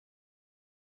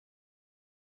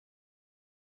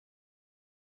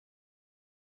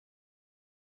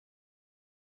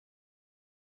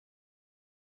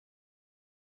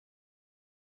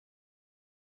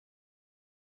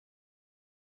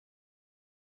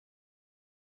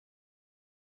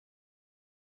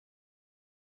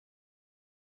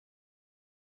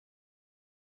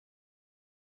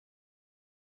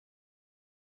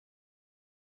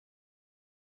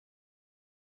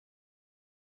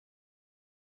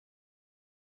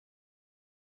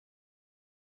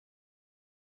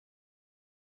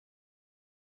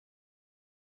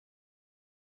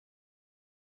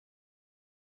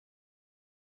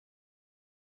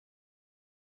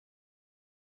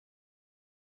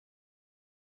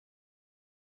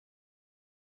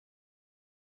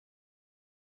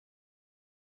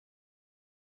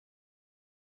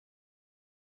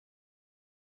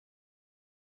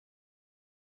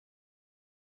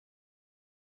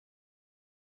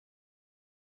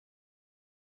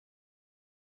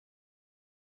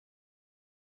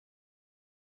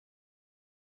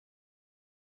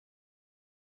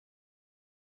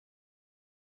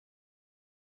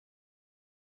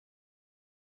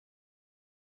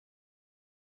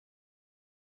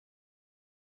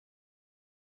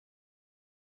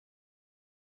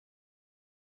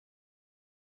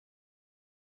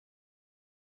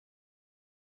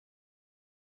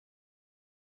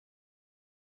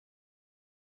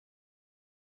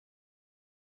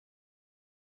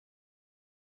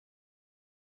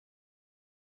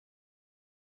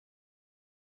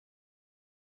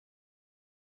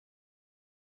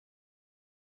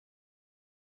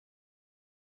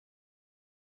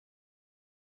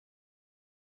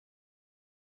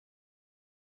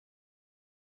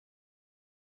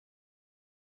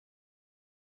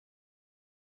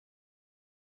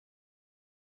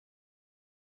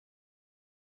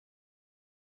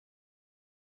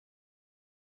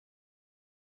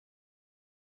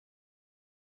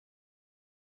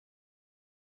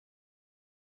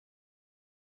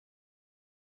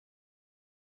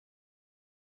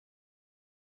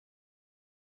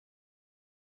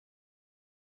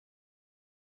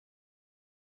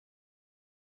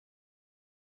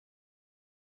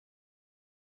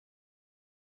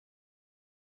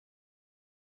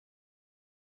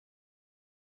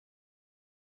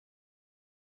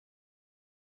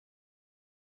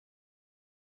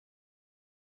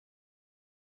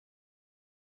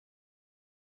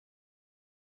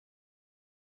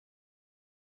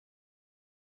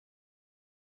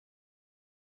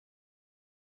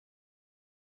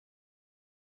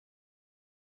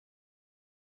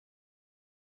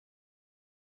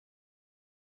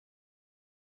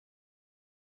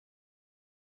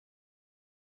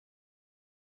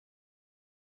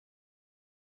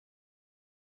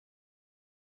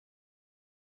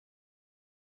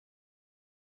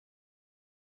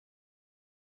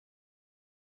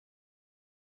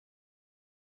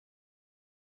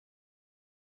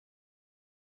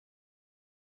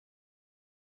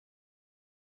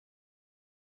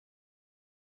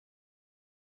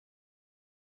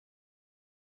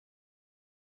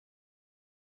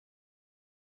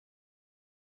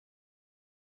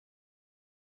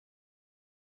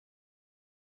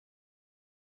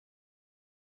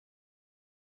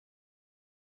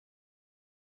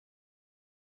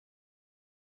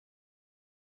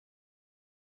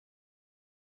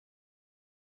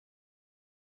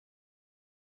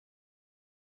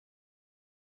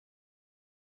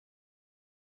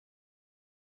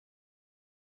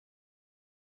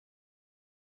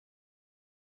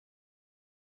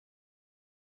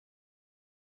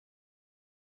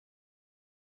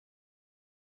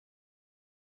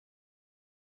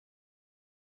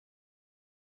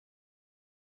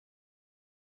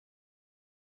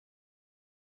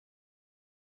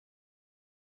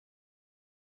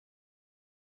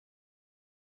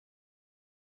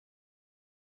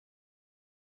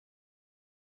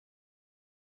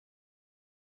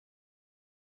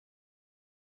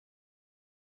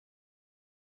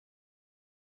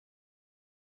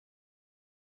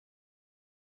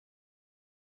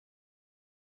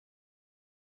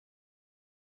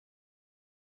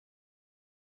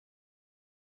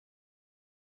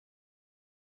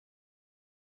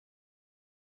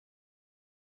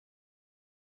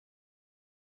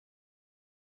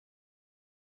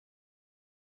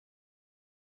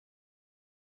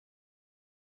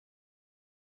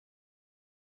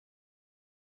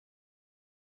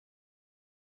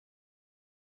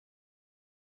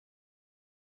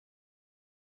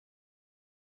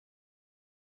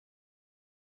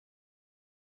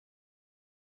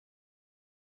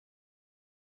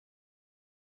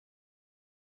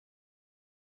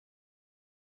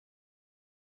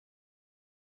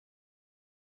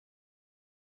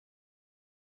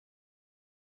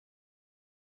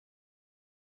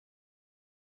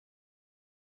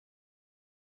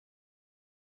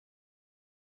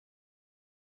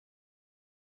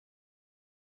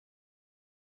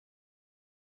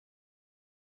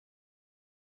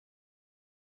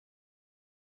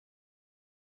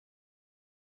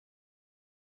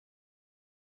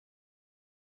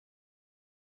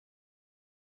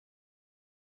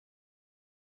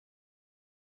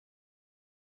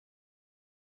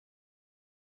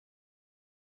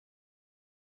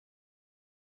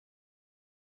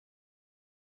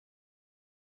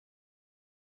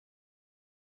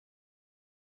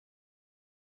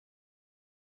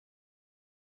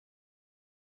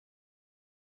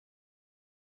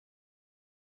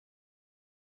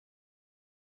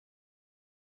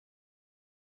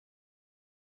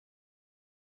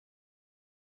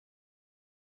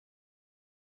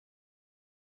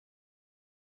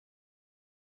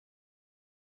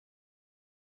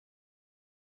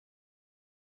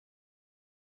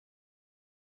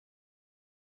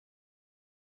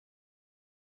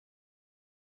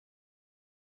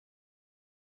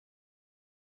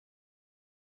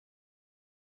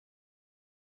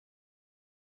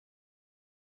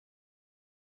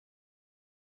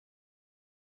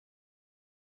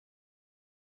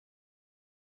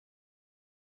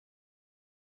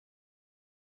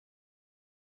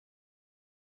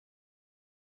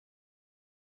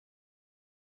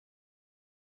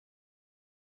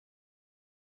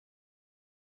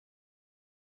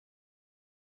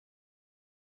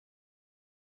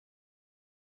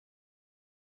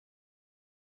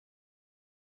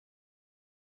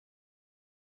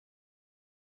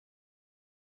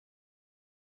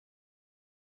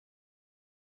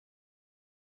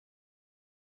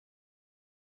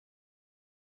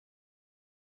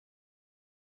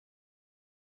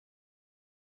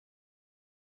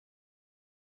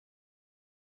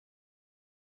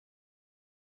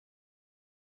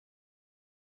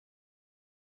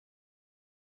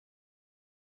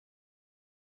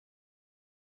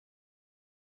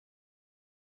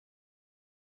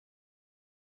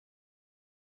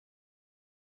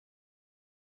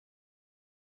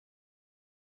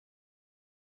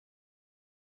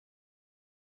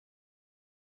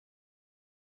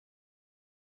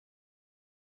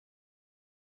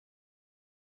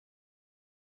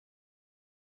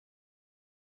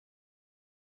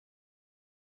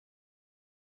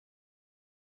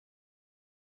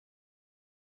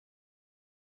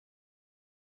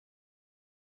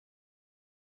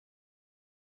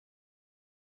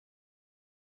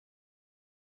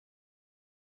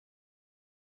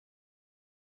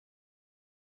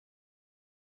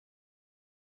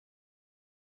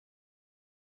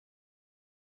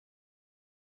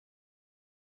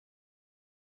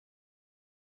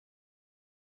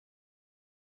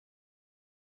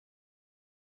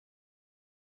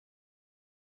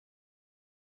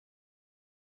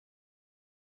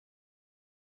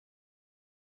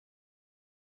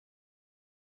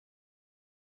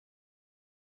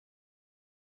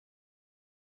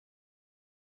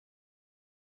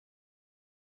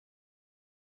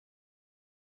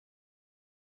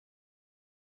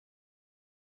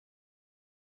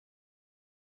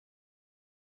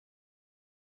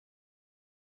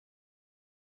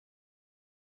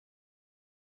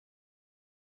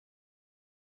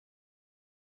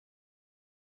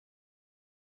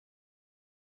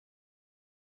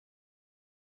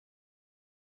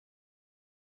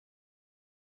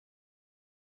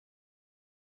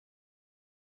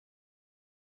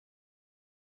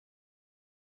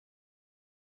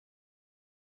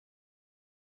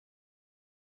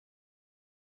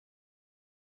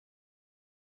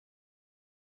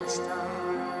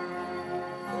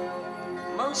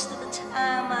Most of the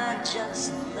time I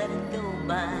just let it go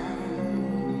by.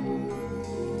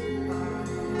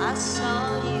 I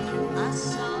saw you, I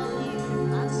saw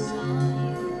you, I saw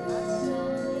you, I saw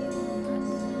you,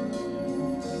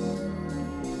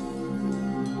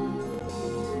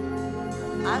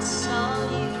 I saw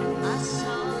you, I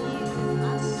saw you,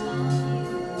 I saw you.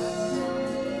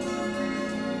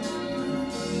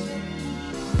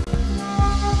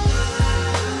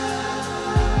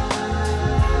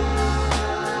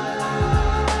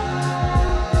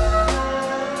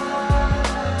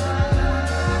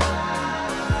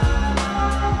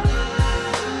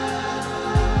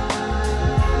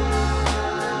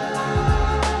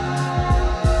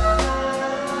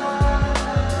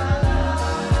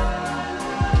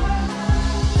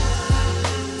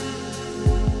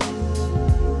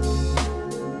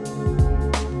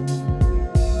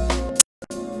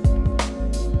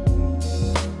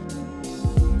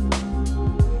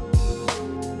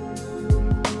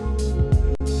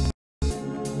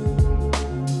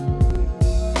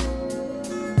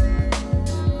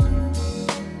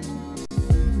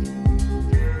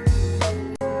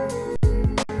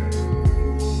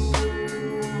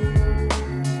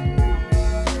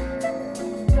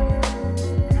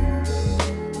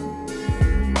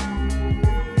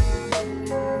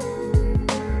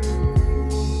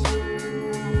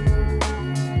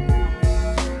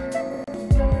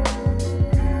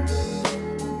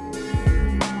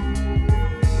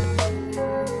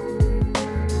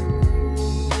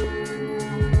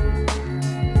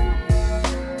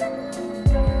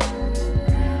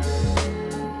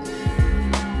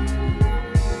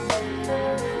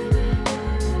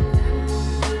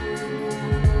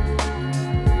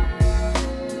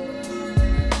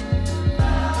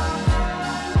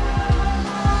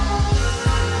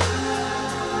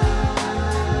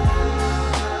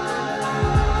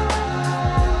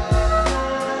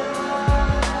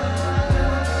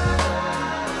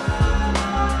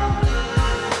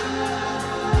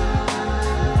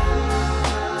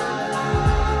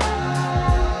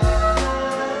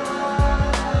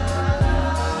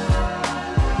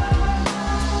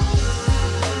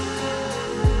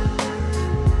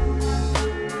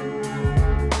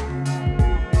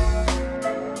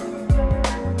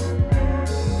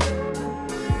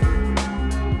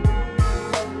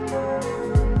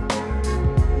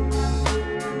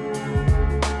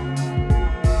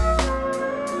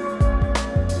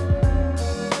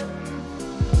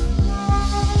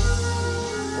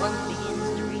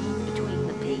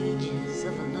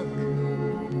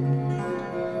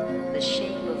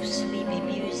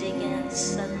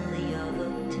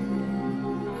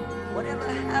 Whatever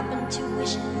happened to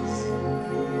wishes,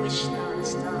 wished on a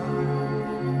star?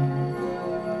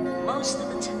 Most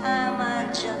of the time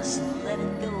I just let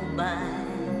it go by.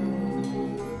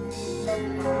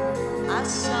 I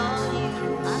saw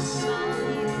you, I saw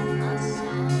you, I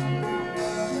saw you.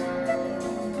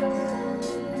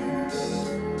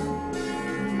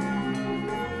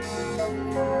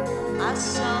 I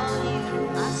saw you,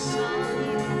 I saw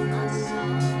you, I saw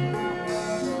you.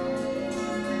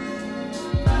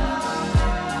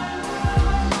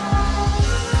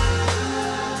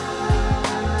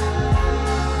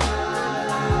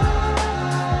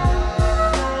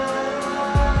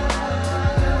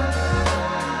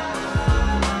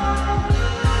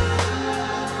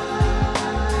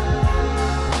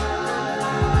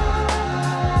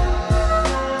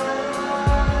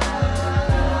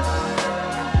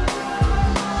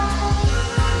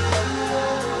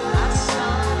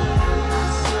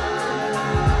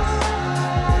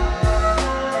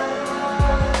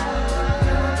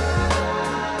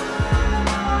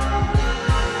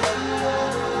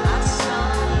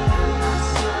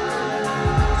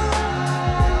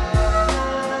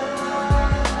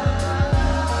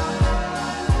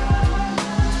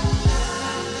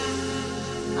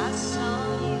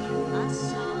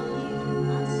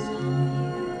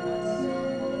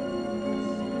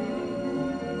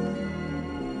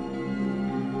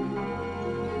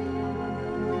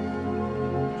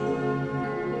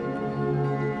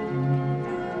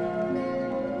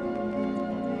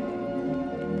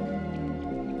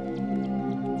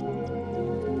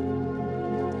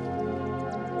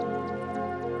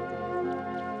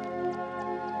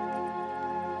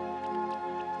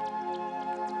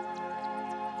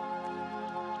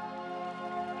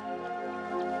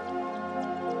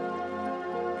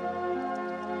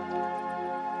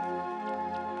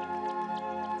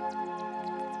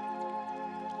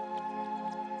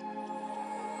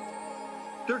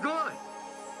 They're gone.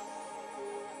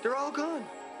 They're all gone.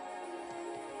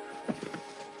 Do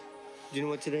you know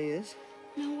what today is?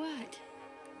 Know what?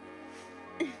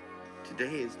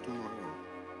 Today is tomorrow.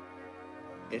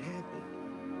 It happened.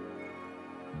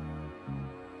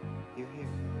 You're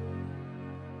here.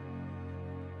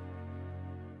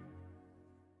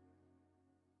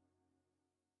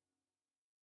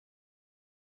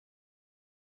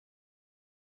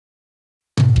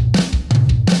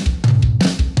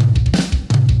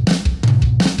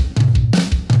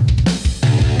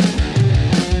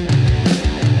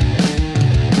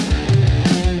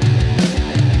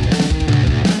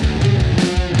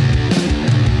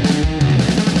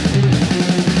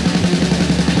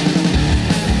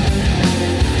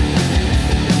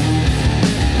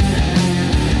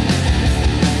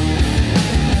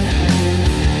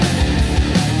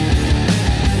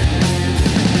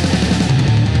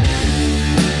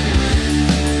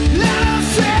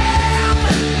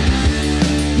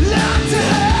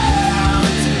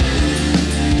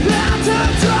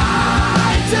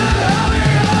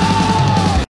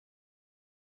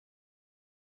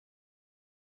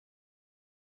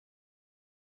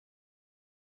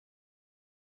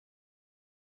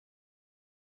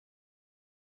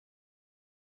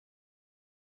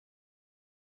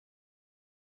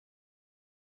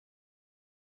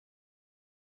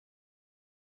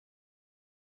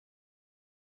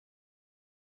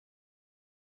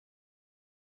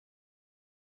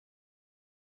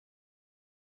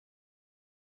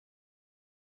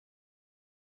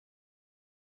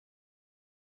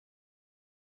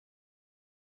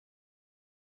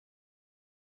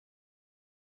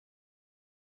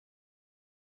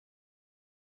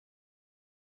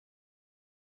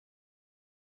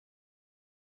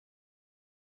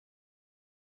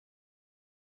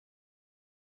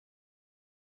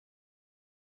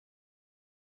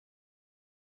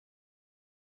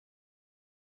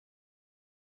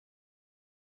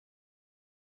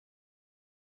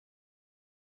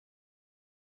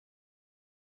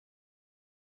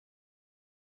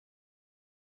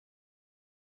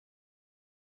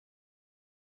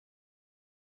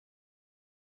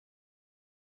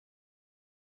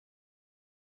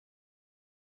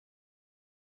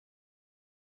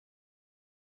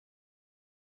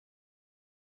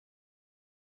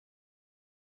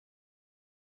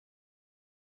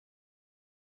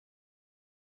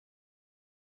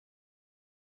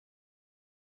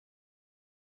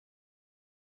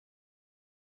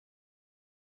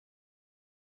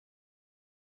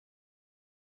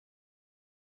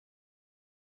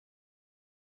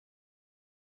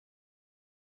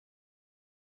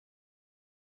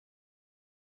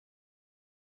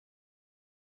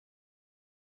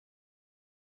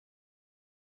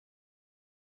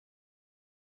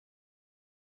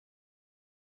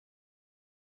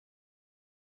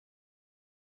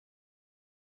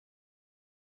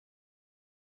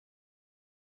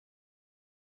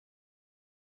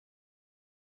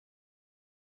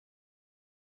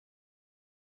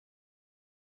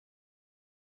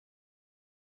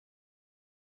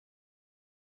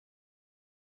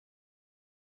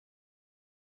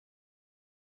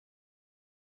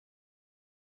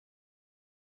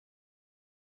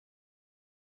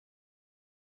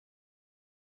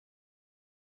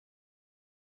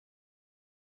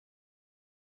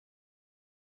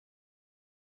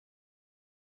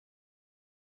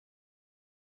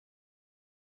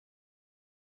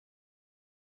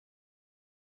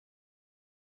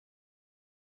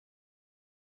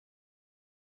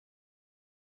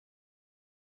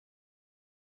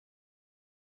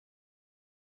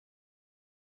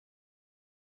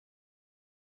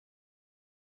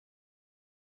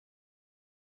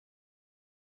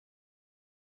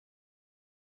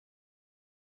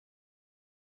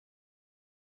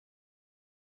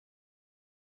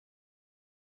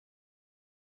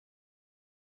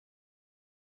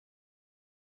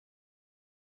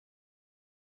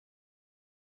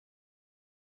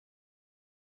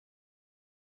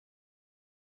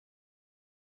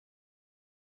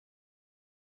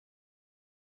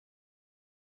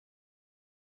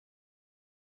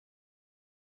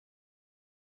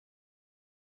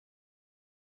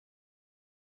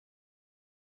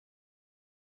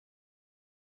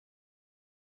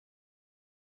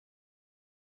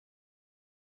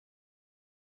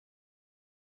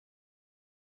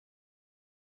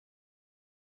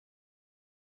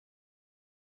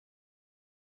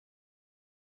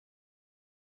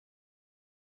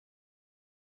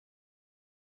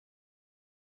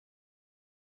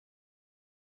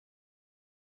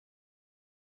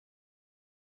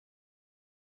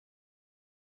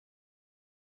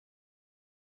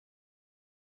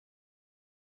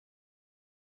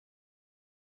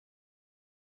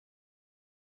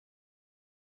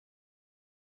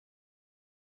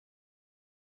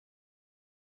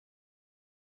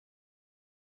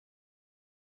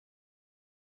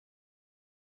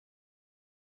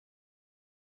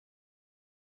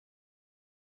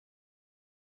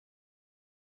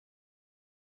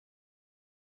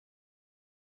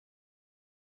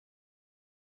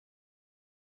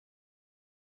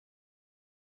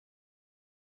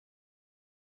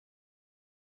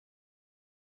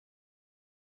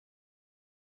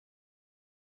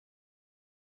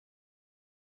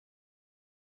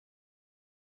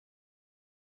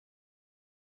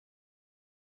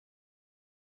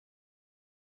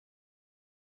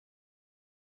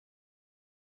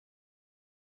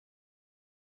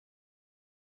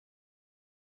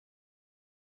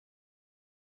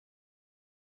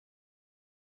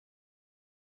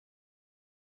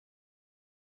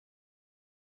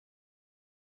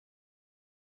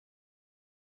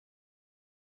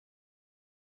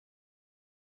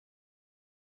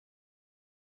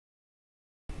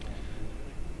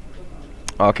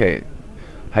 Okay.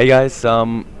 Hey guys,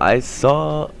 I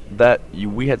saw that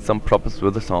we had some problems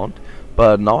with the sound,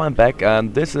 but now I'm back,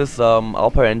 and this is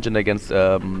Alpha Engine against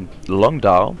Long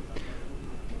Dao.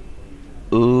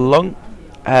 Long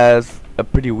has a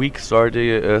pretty weak start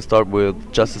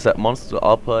with just a set monster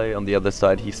Alpha. On the other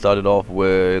side, he started off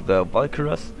with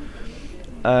Valkyras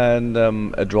and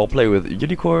a draw play with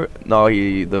Unicorn. Now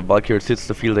the Valkyrie hits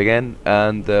the field again,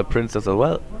 and the Princess as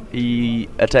well. He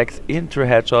attacks into a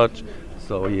headshot,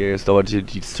 so here's the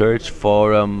opportunity to search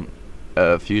for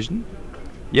fusion.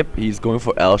 Yep, he's going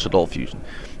for El Shaddai fusion.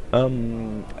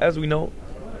 As we know,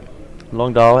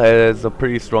 Long Dao has a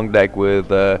pretty strong deck with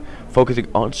focusing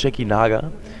on Shekinaga,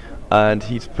 and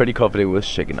he's pretty confident with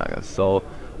Shekinaga. So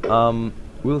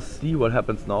we'll see what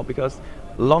happens now, because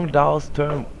Long Dao's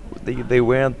turn, they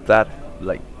weren't that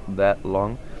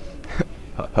long.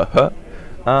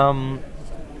 um,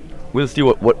 we'll see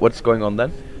what's going on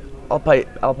then. Alpha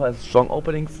has strong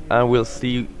openings, and we'll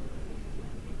see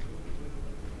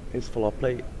his follow-up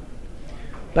play.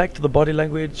 Back to the body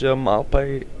language,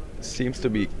 Alpha seems to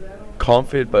be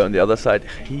confident, but on the other side,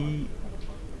 he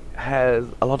has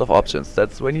a lot of options.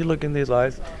 That's when you look in his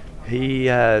eyes, he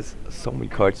has so many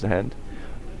cards in hand.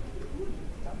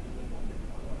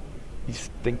 He's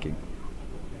thinking.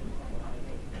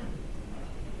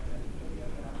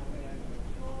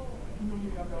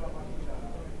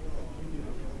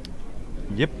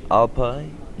 Yep,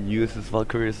 Alpine uses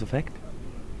Valkyrie's effect.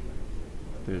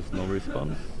 There's no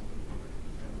response.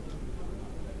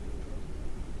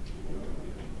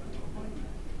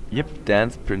 Yep,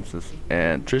 Dance Princess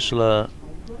and Trishula.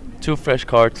 2 fresh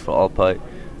cards for Alpine,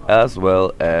 as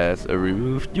well as a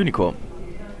removed Unicorn.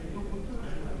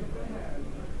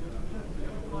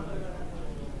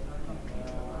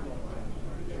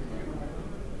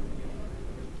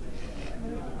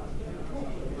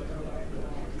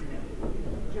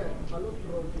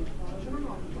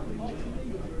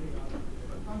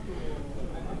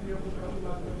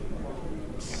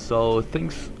 So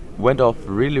things went off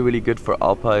really good for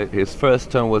Alpine. His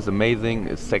first turn was amazing,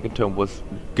 his second turn was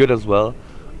good as well,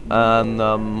 and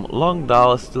Long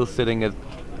Dao is still sitting at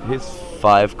his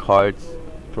 5 cards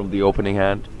from the opening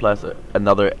hand, plus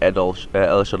another El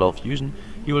Shaddai fusion.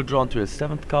 He will draw onto his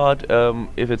 7th card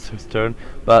if it's his turn,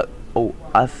 but oh,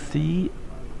 I see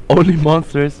only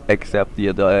monsters except the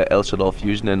El Shaddai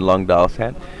fusion in Long Dao's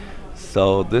hand.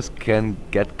 So this can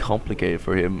get complicated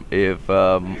for him if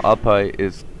Alpine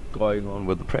is going on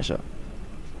with the pressure.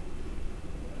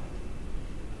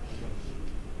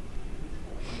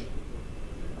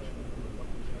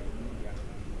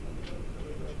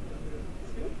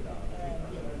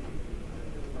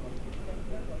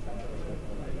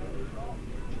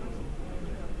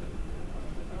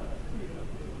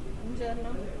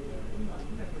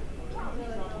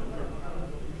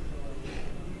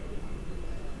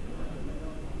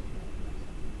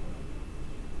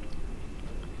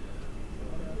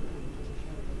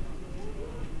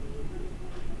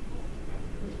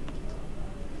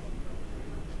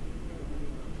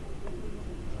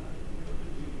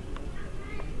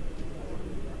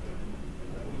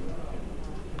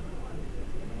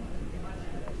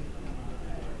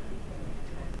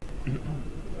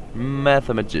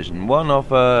 Mathematician, one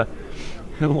of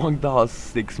Long Dao's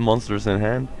 6 monsters in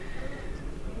hand.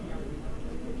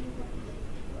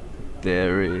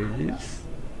 There is.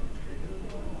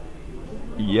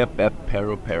 Yep, a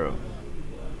Pero.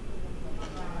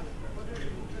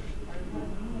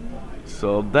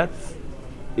 So that's,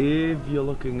 if you're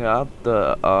looking at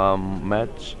the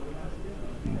match,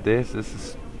 this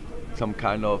is some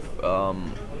kind of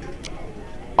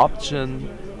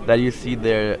option that you see.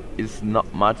 There is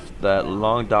not much that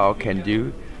Long Dao can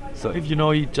do. So if you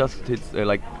know he just hits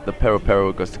like the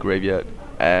Pero goes to graveyard,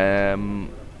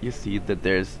 you see that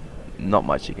there's not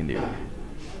much he can do.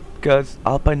 Because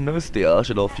Alpine knows the El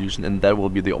Shaddai fusion, and that will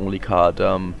be the only card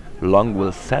Long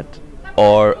will set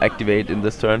or activate in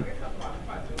this turn.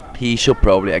 He should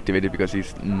probably activate it because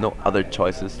he's no other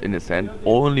choices in his hand,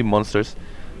 only monsters.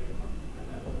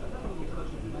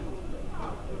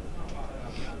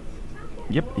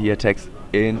 Yep, he attacks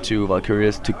into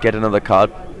Valkyries to get another card,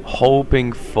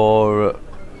 hoping for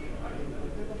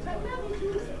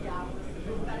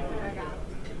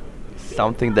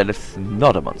something that is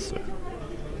not a monster.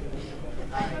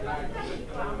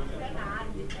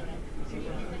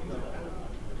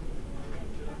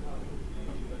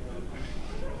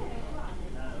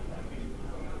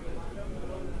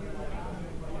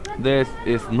 This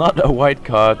is not a white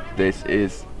card, this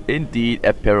is indeed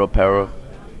a Pero.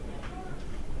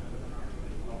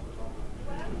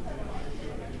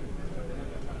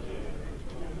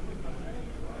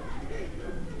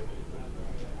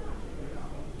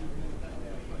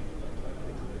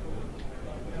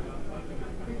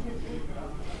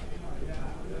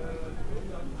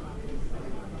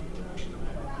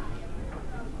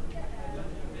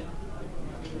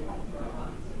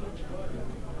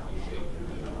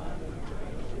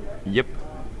 Yep.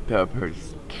 Pepper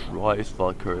destroys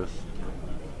Valkyries.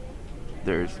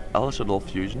 There's El Shaddai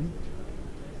Fusion.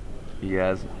 He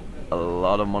has a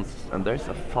lot of monsters, and there's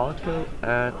a Falco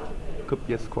and could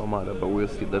be a Squamata, but we'll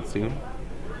see that soon.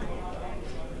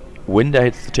 Winda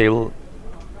hits the table.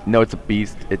 No, it's a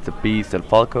beast. It's a beast and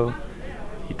Falco.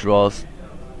 He draws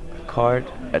a card,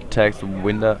 attacks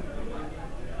Winda.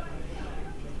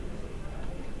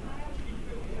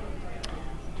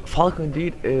 Falco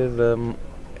indeed is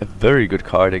a very good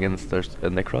card against the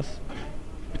Necros.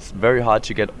 It's very hard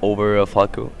to get over a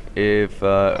Falco if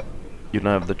you don't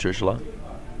have the Trishula.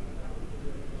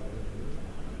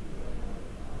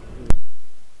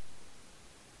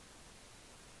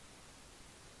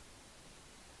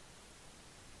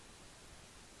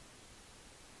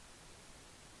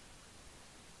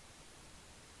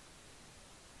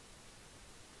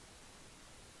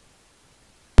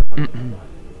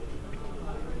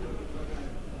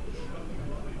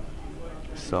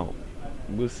 So,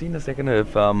 we'll see in a second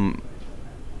if Long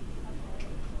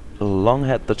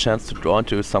had the chance to draw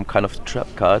into some kind of trap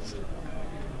cards.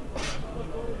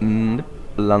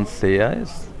 Lancea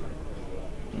is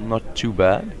not too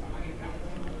bad.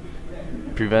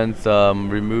 Prevents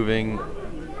removing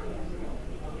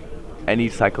any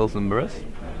cycles and mirrors.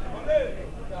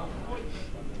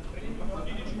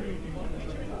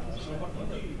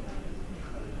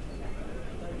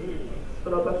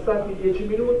 Sono passati 10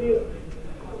 minuti.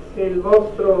 Se il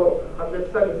vostro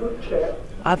avversario non c'è,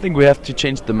 I think we have to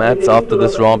change the mats after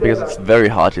this round because it's very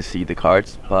hard to see the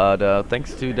cards. But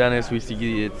thanks to Dennis, we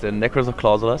see it's a Necros of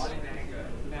Clausulas.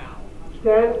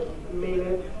 10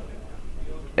 minutes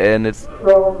And it's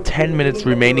from 10 minutes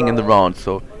remaining in the round.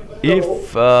 So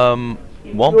if one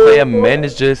player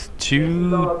manages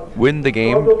to win the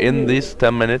game in these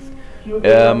 10 minutes,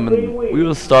 we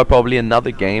will start probably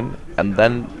another game, and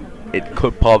then it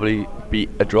could probably be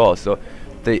a draw. So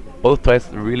both players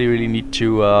really need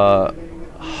to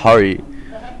hurry.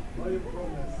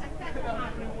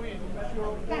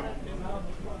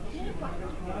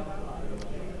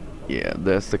 Yeah,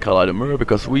 there's the Kaleido mirror,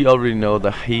 because we already know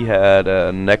that he had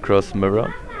a Necros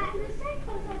mirror.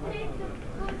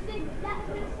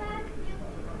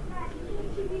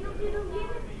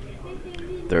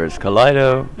 There's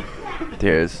Kaleido.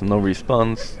 There's no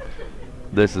response.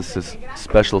 This is his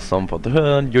special summon for the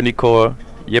turn. Unicorn.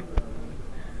 Yep.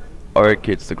 Arc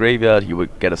hits the graveyard. He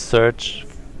would get a search.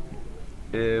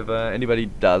 If anybody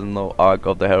doesn't know Arc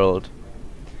of the Herald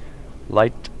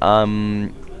Light,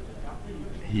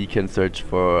 he can search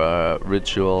for a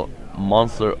ritual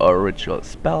monster or a ritual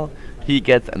spell. He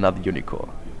gets another unicorn.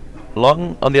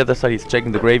 Long, on the other side, he's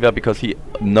checking the graveyard because he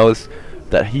knows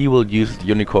that he will use the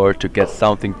unicorn to get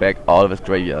something back out of his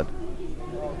graveyard.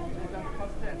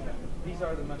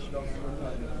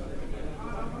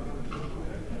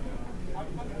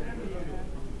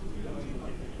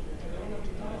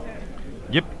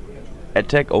 Yep.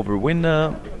 Attack over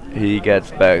Winda. He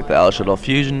gets back the El Shaddai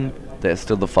Fusion. There's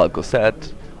still the Falco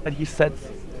set, and he sets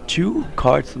 2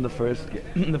 cards in the first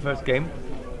game.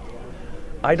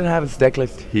 I don't have his deck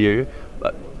list here,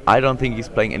 but I don't think he's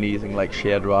playing anything like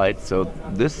Shared Ride, so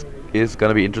this is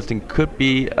gonna be interesting. Could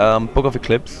be Book of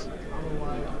Eclipse.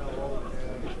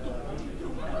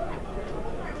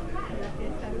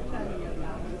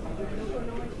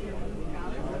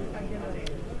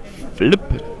 Flip.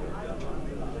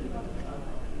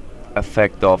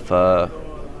 Effect of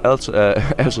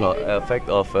effect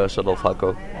of Shadow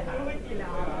Falco.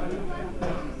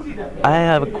 I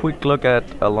have a quick look at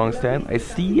a long stand. I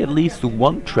see at least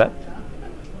 1 trap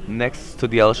next to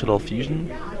the El Shaddai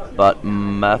Fusion, but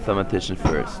Mathematician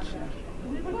first.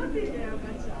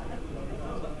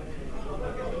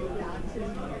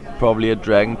 Probably a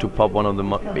dragon to pop one of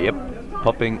the yep,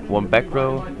 popping 1 back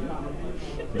row.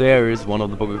 There is one of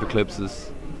the Book of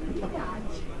Eclipses.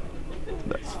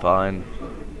 That's fine.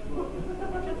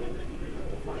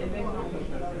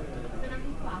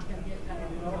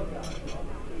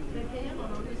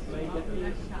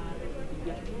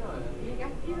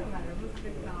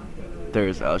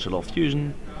 There's El Shaddai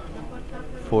Fusion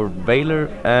for Valor,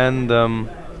 and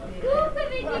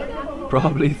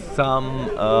probably some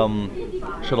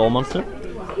Shadow Monster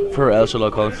for El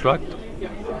Shaddai Construct.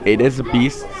 It is a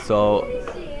beast, so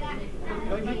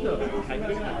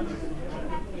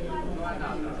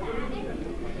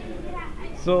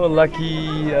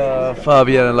lucky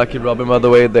Fabian and lucky Robin, by the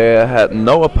way, they had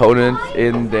no opponents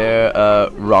in their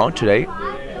round today.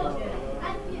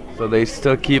 So they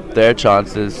still keep their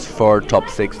chances for top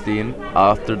 16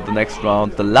 after the next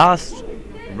round. The last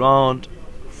round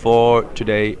for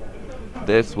today,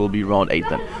 this will be round 8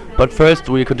 then. But first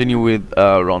we continue with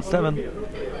round 7.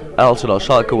 El Shaddai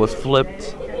Schalke was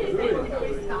flipped.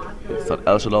 It's not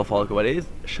El Shaddai Falco, but it is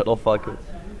Shaddai Falco.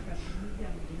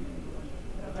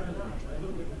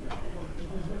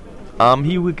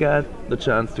 He will get the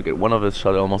chance to get one of his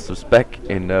Shadow Monsters back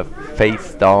in a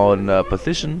face down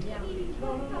position.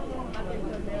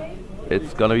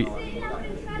 It's gonna be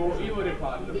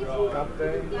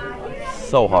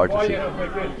so hard to see.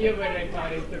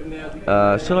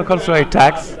 Shadow Construct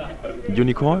attacks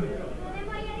Unicorn.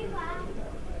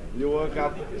 You woke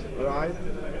up right?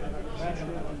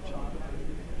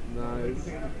 Nice.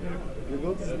 You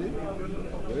go to sleep?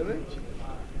 Really?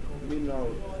 Me no.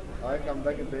 I come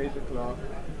back at 8 o'clock.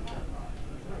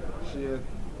 Shit.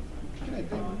 Can I take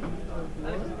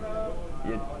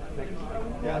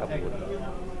Yeah, thank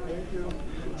you.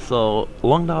 So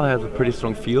Longdow has a pretty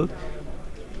strong field,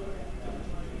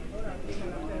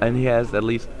 and he has at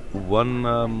least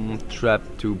one trap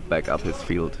to back up his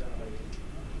field.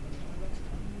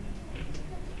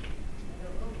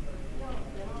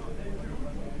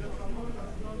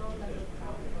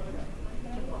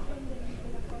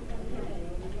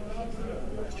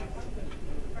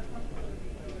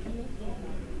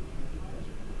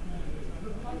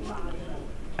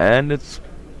 And it's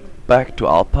back to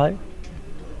Alpine,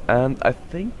 and I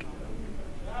think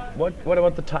what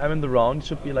about the time in the round?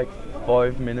 Should be like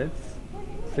 5 minutes,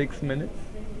 6 minutes.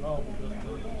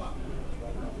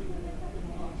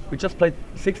 We just played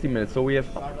 60 minutes, so we have.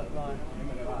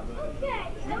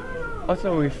 Oh,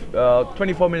 so we've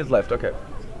 24 minutes left. Okay,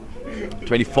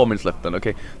 24 minutes left then.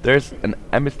 Okay, there's an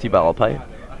amnesty by Alpine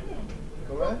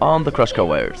on the crush car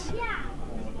wires.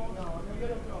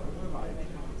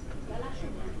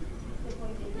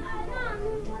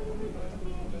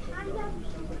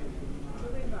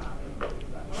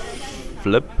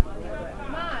 Flip,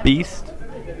 Beast.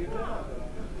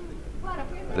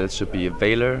 This should be a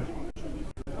Veiler.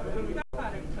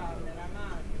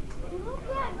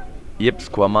 Yep,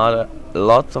 Squamata.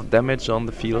 Lots of damage on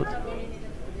the field.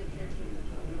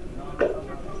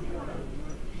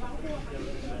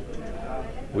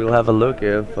 We'll have a look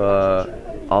if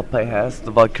Alpine has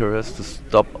the Valkyries to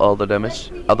stop all the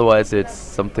damage. Otherwise, it's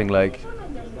something like.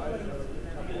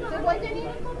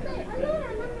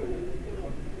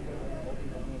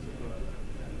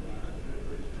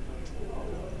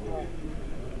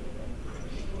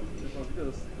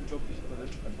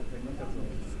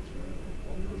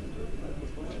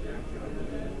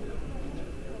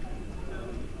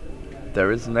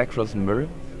 There is an Necros mirror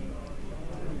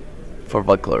for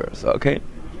Valkyries, okay.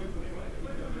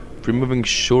 Removing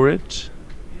Shurich.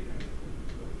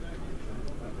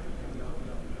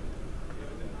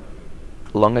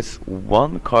 Long as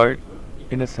one card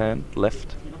in his hand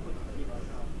left.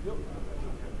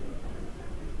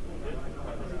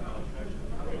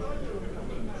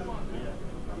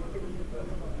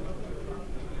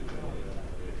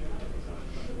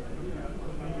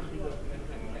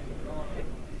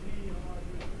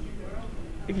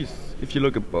 If you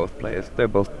look at both players, they're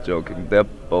both joking. They're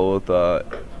both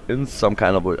in some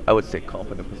kind of, I would say,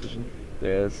 confident position.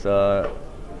 There's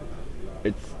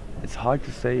it's hard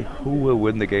to say who will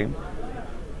win the game.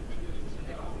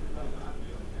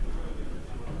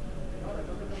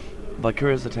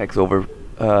 Valkyries attacks over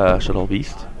Shadow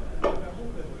Beast.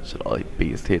 Shadow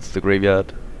Beast hits the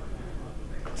graveyard.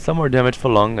 Some more damage for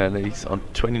Long, and he's on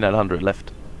 2900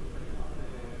 left.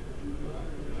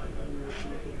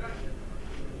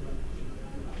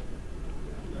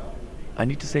 I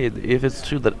need to say, if it's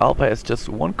true that Alpine has just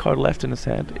one card left in his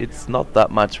hand, it's not that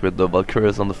much with the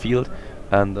Valkyries on the field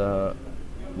and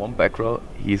one back row.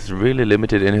 He's really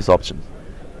limited in his options,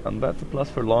 and that's a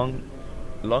plus for Long.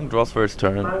 Long draws for his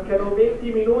turn. Mancano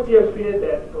 20 minuti al fine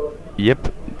tempo.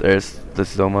 Yep, there's the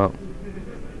Soma.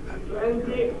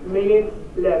 20 minutes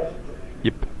left.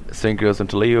 Yep, Synchros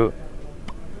into Leo.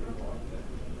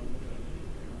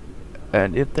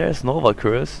 And if there's no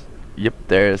Valkyries, yep,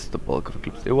 there's the bulk of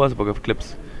Eclipse. It was a bulk of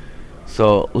Eclipse.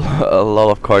 So, a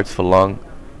lot of cards for Long.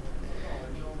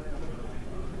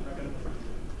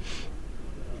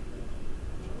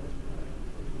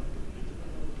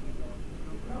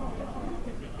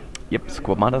 Yep,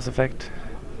 Squamata's effect.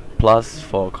 Plus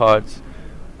 4 cards.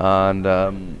 And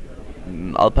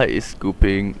Alpine is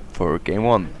scooping for game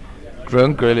 1.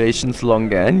 Congratulations,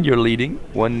 Longan, you're leading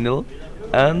 1-0.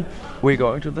 And we're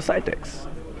going to the side decks.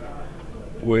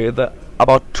 With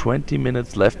about 20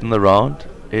 minutes left in the round,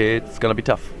 it's gonna be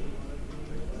tough.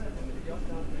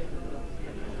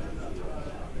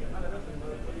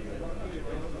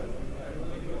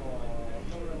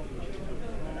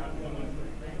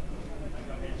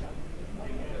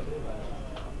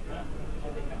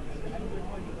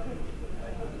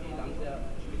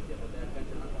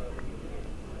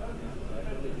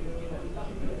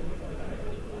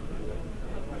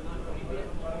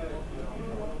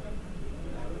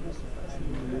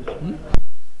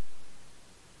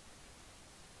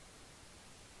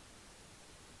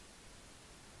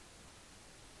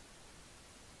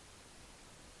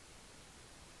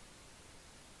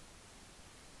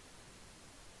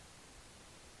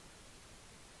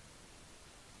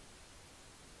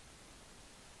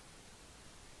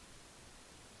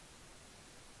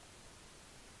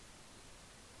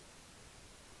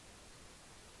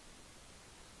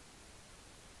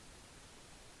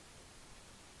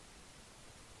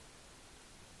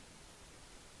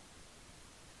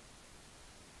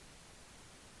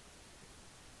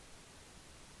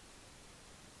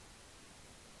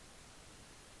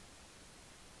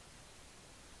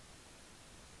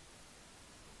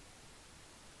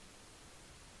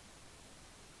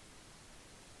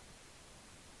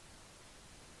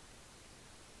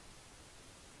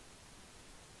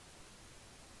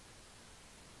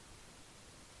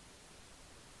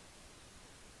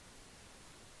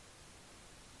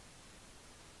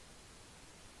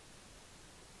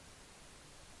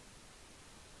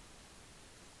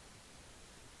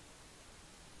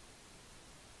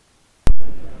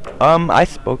 I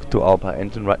spoke to Alpha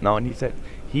Engine right now, and he said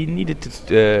he needed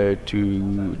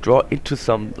to draw into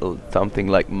something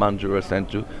like Manju or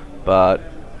Senju, but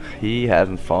he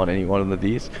hasn't found any one of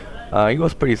these. He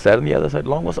was pretty sad. On the other side,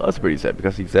 Long was also pretty sad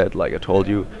because he said, like I told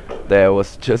you, there were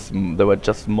just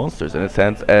monsters in a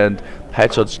sense, and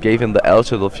Headshot gave him the L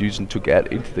Shuttle fusion to get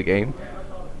into the game,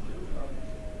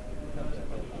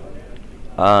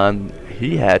 and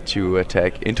he had to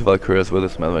attack into Valkyrias with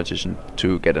his Mathematician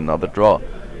to get another draw.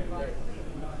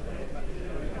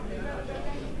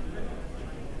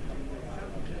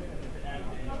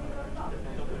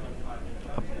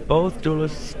 Both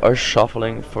duelists are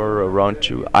shuffling for round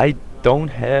 2. I don't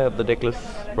have the deck list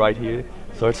right here,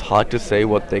 so it's hard to say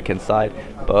what they can side,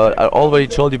 but I already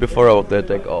told you before about the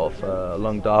deck of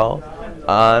Long Dao,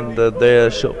 and there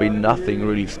should be nothing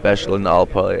really special in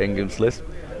Alpha Engine's list,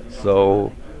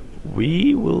 so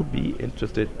we will be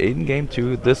interested in game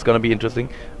 2. This is gonna be interesting,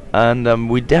 and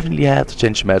we definitely have to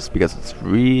change maps because it's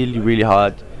really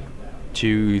hard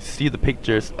to see the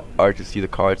pictures or to see the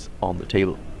cards on the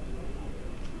table.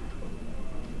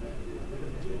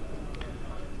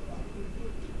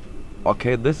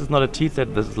 Okay, this is not a T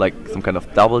set, this is like some kind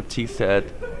of double T set.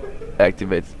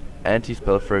 Activates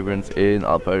anti-spell fragrance in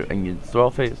Alpha Engine's draw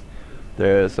phase.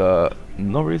 There's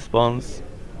no response.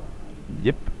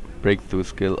 Yep, breakthrough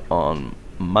skill on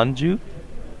Manju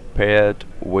paired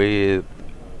with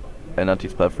an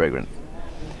anti-spell fragrance.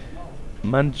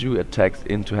 Manju attacks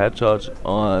into head charge,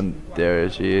 and there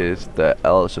she is, the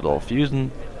L Shuttle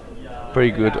fusion. Pretty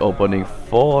good opening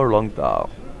for Long Dao.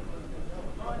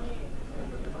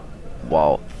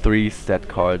 Wow, 3 set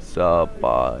cards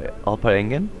by Alpha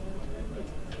Engine.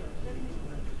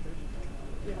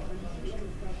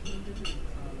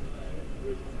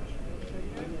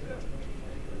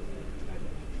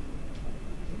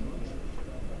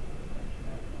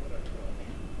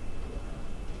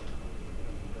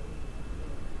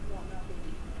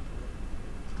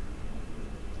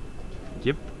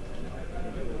 Yep.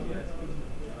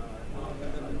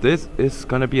 This is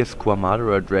gonna be a Squamata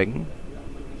or a dragon.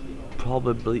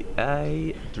 Probably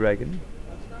a dragon.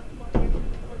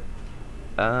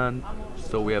 And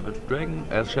so we have a dragon,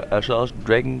 a charged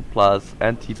dragon plus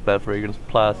anti-spell fragrance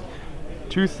plus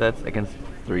 2 sets against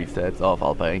 3 sets of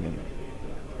Alpha Engine.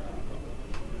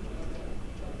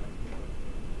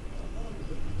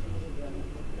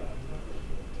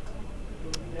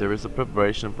 There is a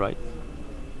preparation of rights.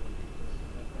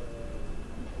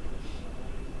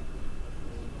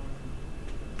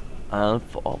 And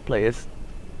for all players,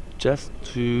 just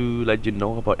to let you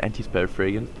know about anti-spell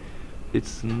fragrance,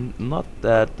 it's not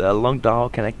that Long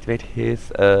Dao can activate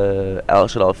his L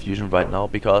Shuttle fusion right now,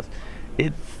 because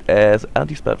it's as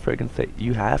anti-spell fragrance say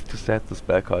you have to set the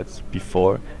spell cards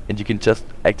before, and you can just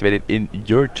activate it in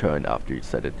your turn after you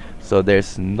set it. So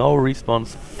there's no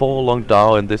response for Long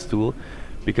Dao in this duel,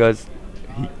 because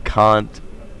he can't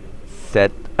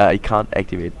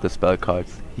activate the spell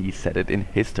cards. He set it in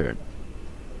his turn.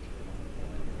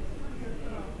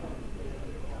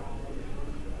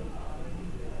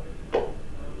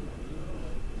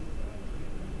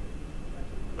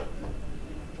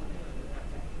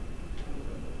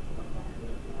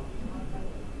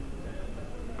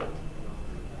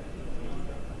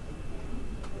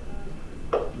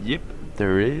 Yep,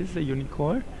 there is a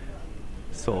unicorn.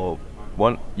 So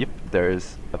yep, there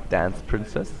is a dance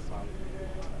princess.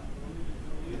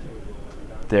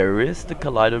 There is the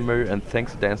Kaleido Mirror, and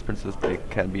thanks to Dance Princess there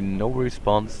can be no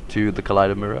response to the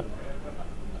Kaleido Mirror.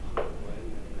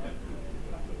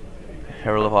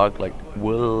 Herald of Arc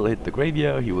will hit the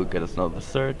graveyard, he will get us another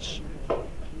search.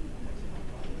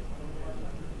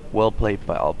 Well played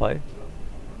by Alpine.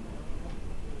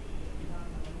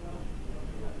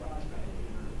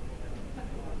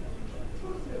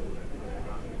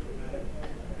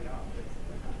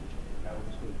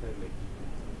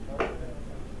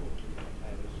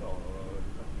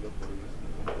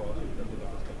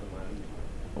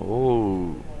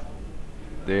 Oh,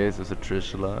 this is a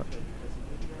Trishula.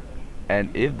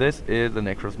 And if this is a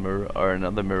Necros mirror or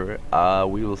another mirror,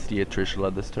 we will see a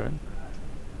Trishula this turn.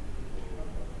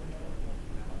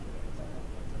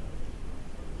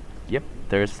 Yep,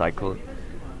 there's Cycle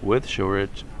with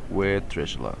Shorage with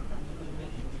Trishula.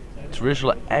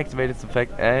 Trishula activated its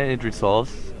effect and it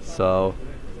resolves, so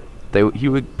he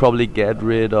would probably get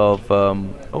rid of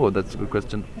oh, that's a good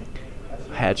question.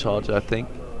 Head charge, I think.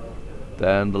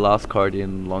 Then the last card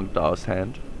in Long Dao's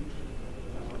hand,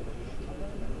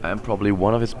 and probably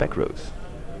one of his back rows.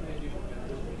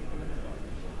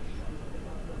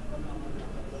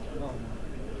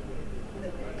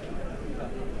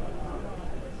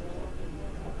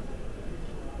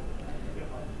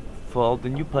 For the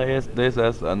new players, this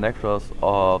is a necklace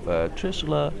of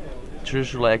Trishula.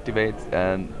 Trishula activates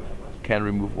and can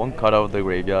remove one card out of the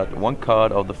graveyard, one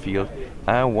card out of the field,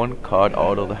 and one card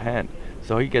out of the hand.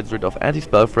 So he gets rid of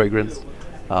anti-spell fragrance,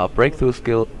 breakthrough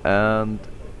skill, and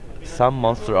some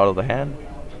monster out of the hand.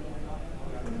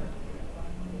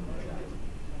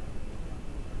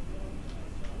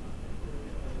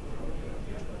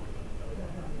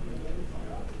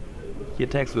 He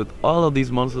attacks with all of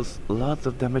these monsters, lots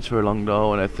of damage for long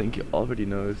now, and I think he already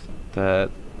knows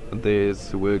that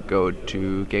this will go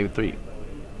to game 3.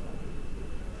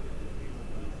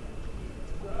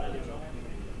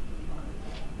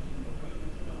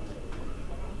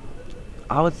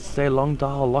 I would say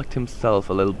Longdao locked himself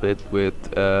a little bit with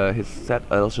his set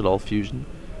Elshadal fusion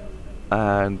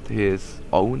and his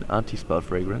own anti-spell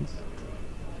fragrance.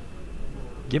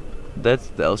 Yep, that's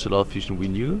the Elshadal fusion we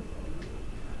knew.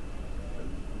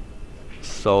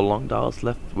 So Longdao is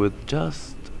left with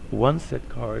just one set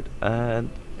card and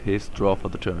his draw for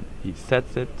the turn. He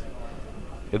sets it.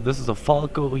 If this is a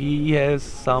Falco, he has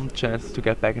some chance to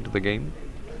get back into the game.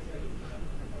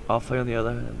 Alpha on the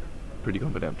other hand, pretty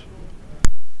confident.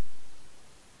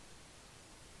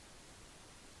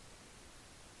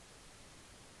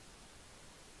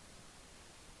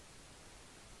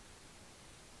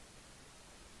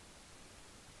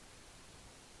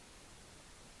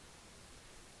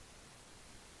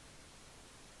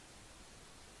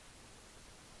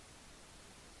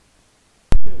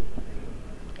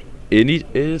 It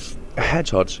is a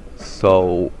Hedgehog,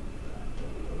 so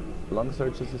Long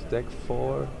searches his deck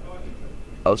for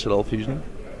Elshadal Fusion.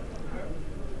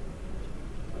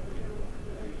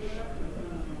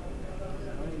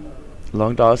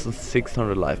 Long Dawes and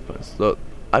 600 life points. So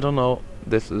I don't know.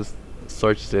 This is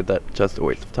Search said that just a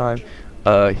waste of time.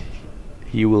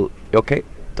 He will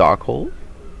Dark Hole,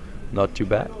 not too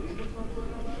bad.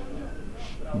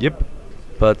 Yep,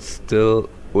 but still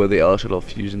with the Elshadal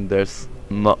Fusion, there's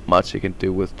not much you can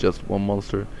do with just one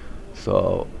monster.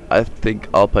 So I think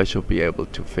Alpine should be able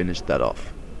to finish that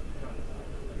off.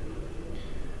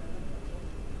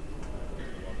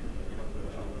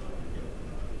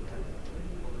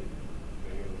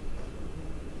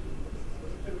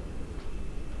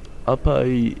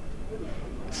 Alpine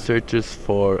searches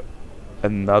for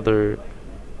another,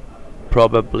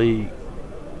 probably,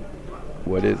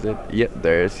 what is it? Yep,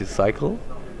 there's his cycle.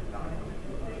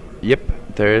 Yep,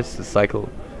 there's the cycle.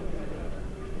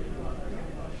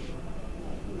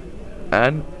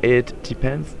 And it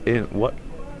depends in what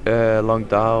Long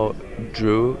Dao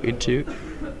drew into.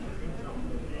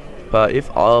 But if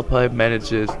Alpine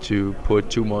manages to put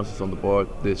 2 monsters on the board,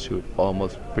 this should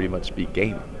almost pretty much be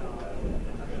game.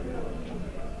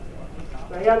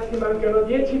 Ragazzi, mancano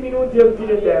 10 minuti al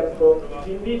fine tempo.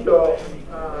 Vi invito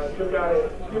a giocare il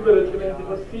più velocemente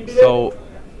possibile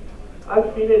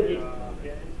al fine di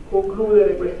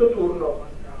concludere questo turno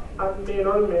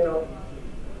almeno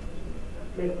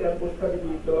nel tempo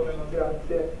stabilito.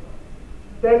 Grazie.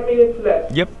 10 minutes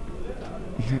left. Yep.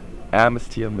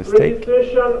 Amnesty a mistake.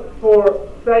 Registration for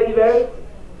side events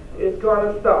is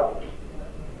gonna start.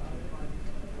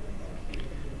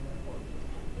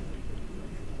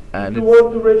 And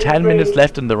it's 10 minutes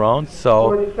left in the round,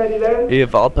 so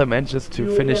if Alpine manages to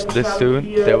finish this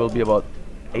soon, there will be about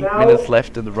 8 minutes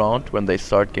left in the round when they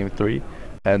start game 3.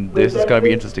 And this is gonna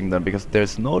be interesting then, because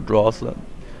there's no draws left,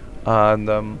 and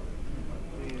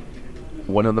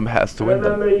one of them has to win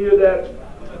them. Remember you that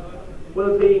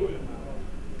will be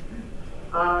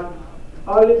an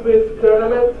all twist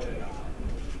tournament.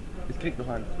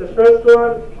 The first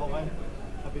one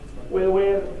will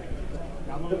win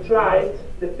the flight,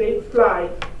 the paid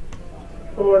flight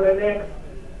for the next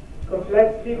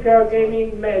Complexity Car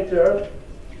Gaming Major.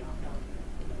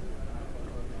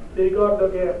 Vi ricordo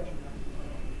che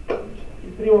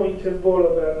il primo vince il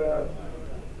volo per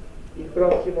il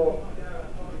prossimo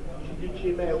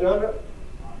CCG Major,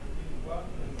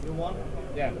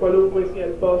 qualunque sia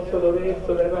il posto dove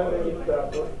esso verrà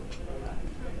realizzato.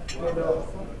 Credo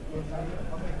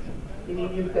in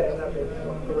Inghilterra,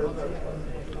 penso.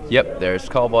 Yep, there's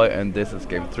Cowboy, and this is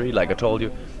game 3, like I told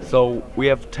you. So we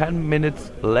have 10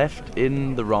 minutes left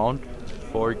in the round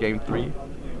for game 3.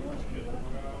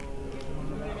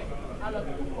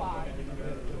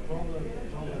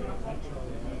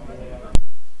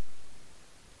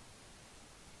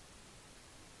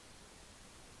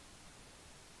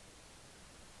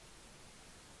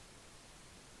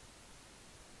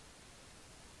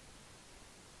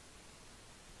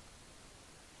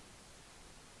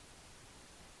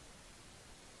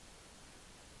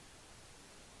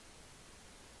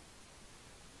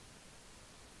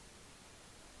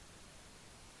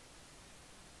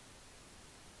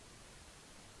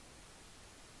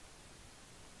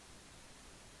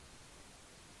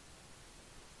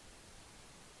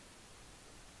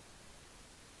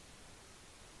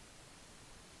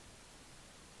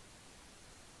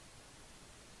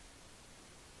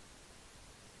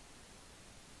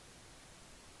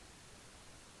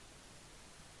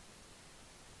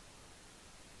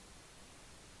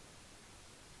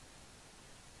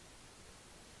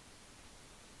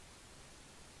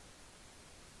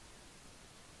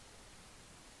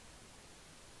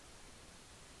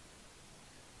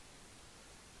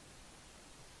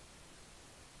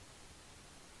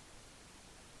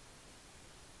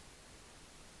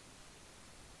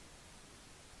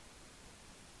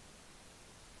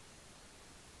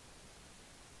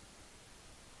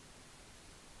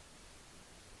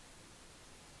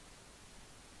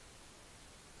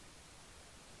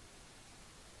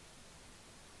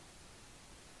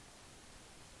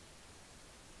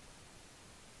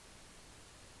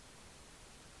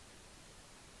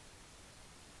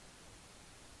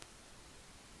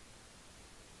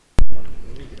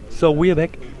 So we are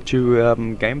back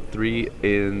to game 3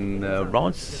 in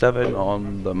round 7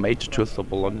 on the Major Tours of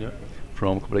Bologna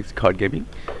from Complexity Card Gaming.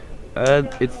 And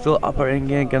it's still upper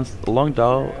ending against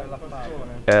Longdao.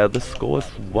 The score is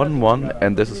 1-1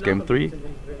 and this is game 3.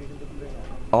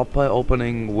 Alpay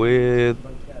opening with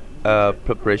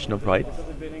Preparation of Rights.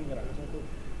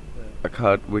 A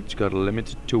card which got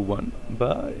limited to 1,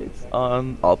 but it's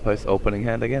on Alpay's opening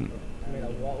hand again.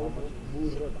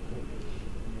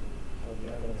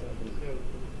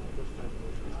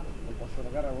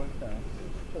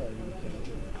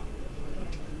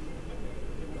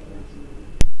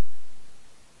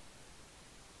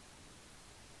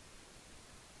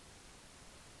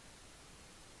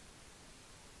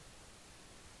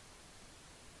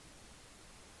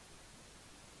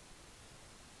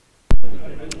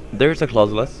 There's a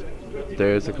Clausulus,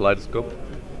 there's a Kaleidoscope.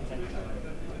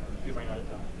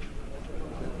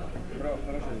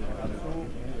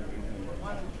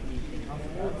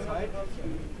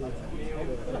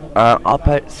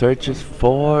 Alpay searches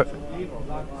for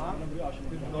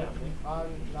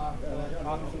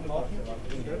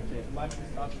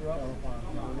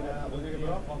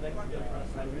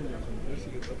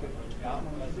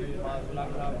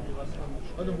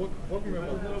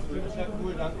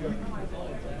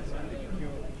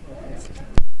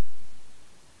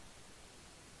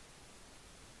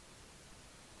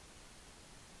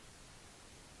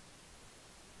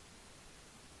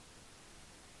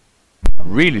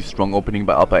really strong opening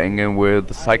by Alpay Engen with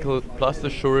the cycle plus the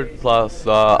short plus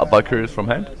a Valkyries from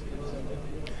hand.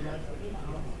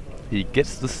 He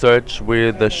gets the search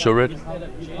with the Shurit,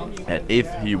 and if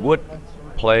he would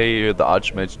play the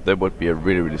Archmage, that would be a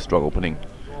really strong opening.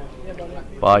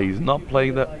 But he's not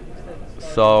playing that,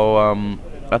 so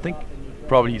I think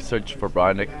probably he searched for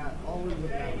Brainek.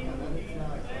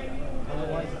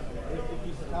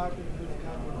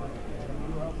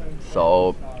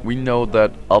 So we know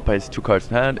that Alpay has 2 cards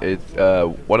in hand. It's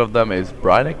one of them is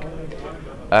Brainek,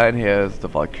 and he has the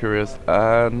Valkyries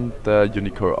and the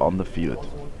Unicorn on the field.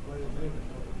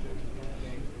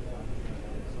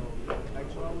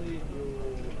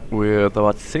 With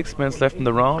about 6 minutes left in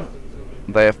the round,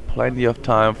 they have plenty of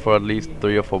time for at least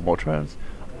 3 or 4 more turns.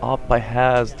 Alpay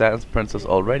has Dance Princess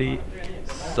already,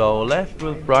 so left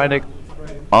with Brainek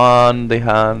on the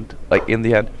hand, like in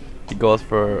the hand. He goes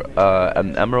for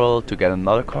an Emerald to get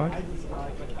another card.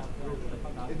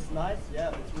 It's nice,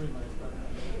 yeah, it's really nice.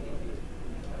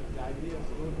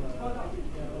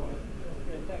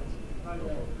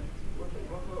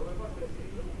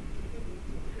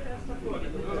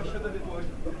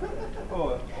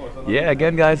 Yeah,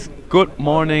 again guys, good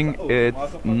morning.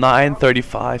 It's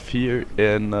 9:35 here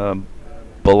in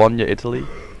Bologna, Italy.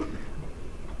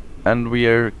 And we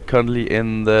are currently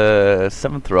in the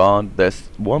 7th round.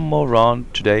 There's one more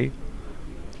round today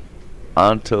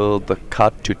until the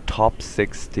cut to top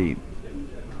 16.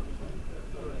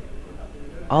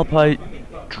 Alpay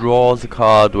draws a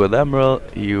card with Emerald.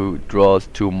 He draws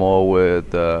 2 more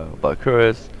with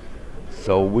Valkyries.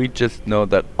 So we just know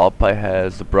that Alpay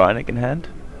has a Brainek in hand.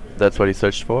 That's what he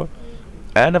searched for.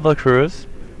 And a Valkyries.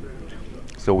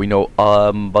 So we know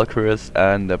Valkyries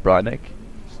and Brainek.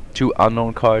 2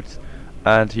 unknown cards,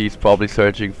 and he's probably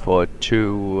searching for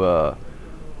 2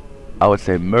 I would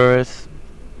say mirrors.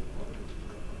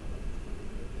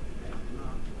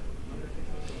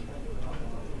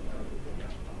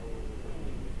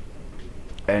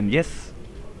 And yes,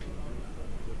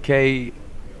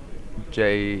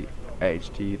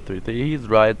 KJHT33, he's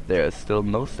right, there's still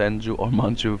no Senju or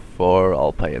Manju for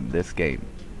Alpay in this game.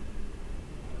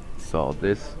 So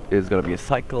this is gonna be a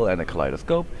cycle and a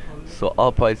Kaleidoscope. So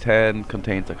Alpay's hand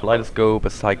contains a Kaleidoscope, a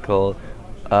cycle,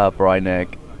 a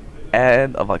Brainek,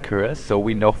 and a Valkyrie. So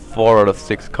we know 4 out of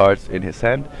 6 cards in his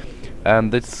hand,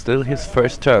 and it's still his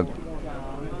first turn.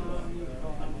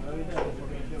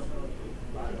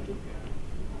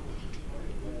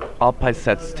 Alpay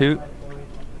sets 2.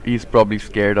 He's probably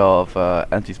scared of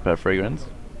anti-spell fragrance.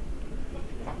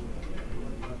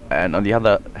 And on the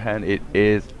other hand, it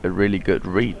is a really good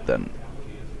read then.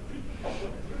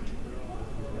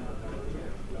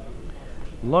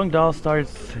 Longdao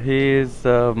starts his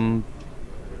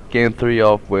game 3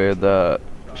 off with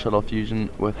Shuttle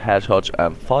Fusion with Hedgehog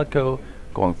and Falco,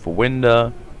 going for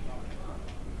Winder.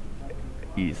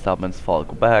 He summons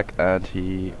Falco back and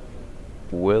he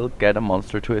will get a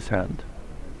monster to his hand.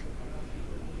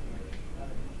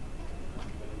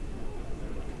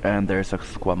 And there's a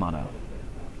Squamana.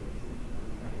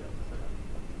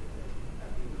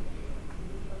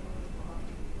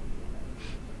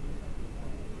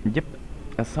 Yep,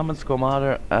 a summon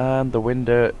Squamana and the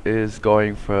Winder is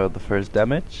going for the first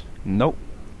damage. Nope.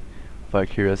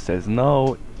 Valkyria says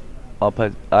no.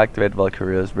 Alpine activate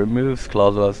Valkyrias, removes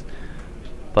Clauselus.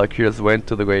 Valkyrias went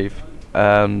to the grave,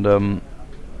 and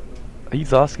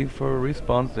he's asking for a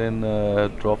response in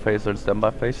draw phase or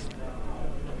standby phase,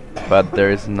 but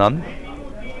there is none.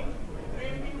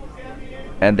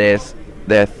 And there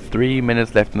are 3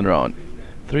 minutes left in the round.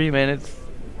 3 minutes.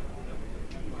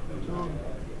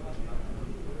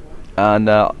 And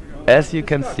as you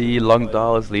can see, Long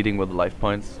Dao is leading with life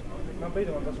points.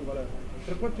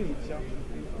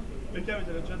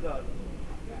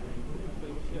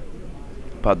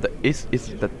 But is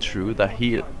that true that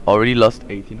he already lost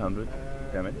 1800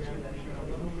 damage?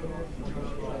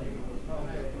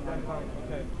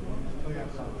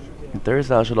 There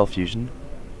is Arsenal Fusion.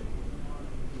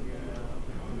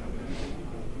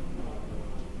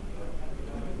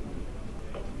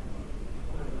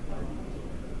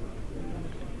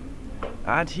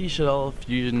 And he should all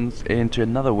fusions into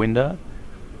another window.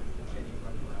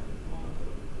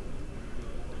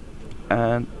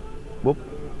 And whoop.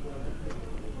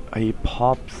 He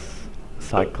pops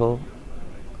cycle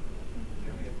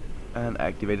and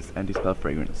activates anti-spell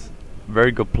fragrance.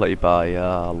 Very good play by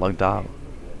Long Dao.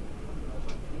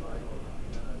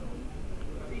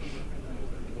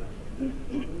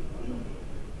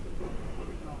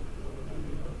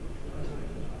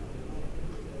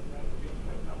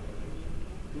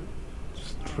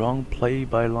 Strong play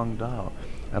by Long Dao.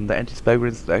 And the anti-spell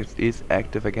is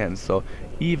active again, so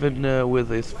even with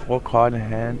his 4 card in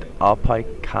hand, Alpai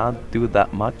can't do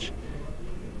that much,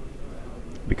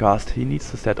 because he needs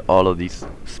to set all of these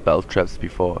spell traps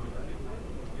before.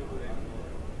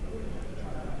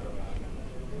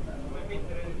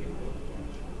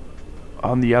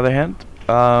 On the other hand,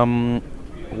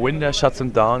 Winder shuts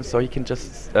him down, so he can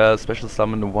just special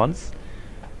summon once.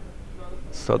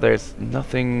 So there's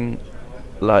nothing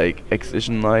like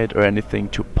Excision Knight or anything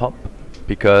to pop,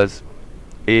 because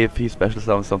if he special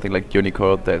summons something like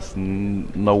Unicorn, there's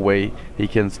no way he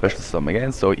can special summon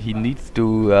again, so he needs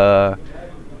to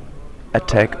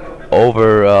attack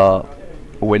over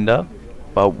Winder,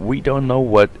 but we don't know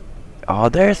what... Oh,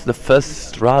 there's the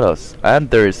first Stratos, and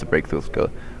there is the breakthrough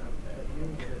skill.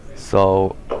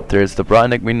 So there's the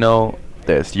Brainiac we know,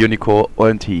 there's Unicorn,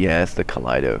 and he has the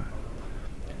Kaleido.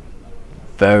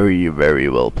 Very, very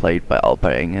well played by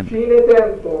Alparengen.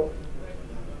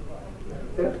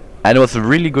 And it was a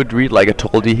really good read, like I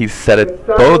told you. He set it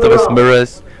both of his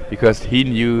mirrors because he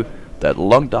knew that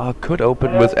Long Dao could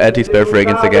open with anti-spare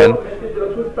fragrance again.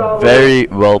 Very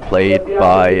well played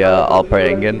by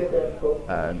Alparengen,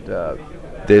 and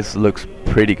this looks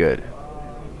pretty good.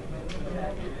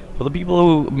 For the people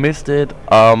who missed it,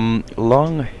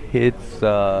 Long hits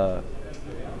the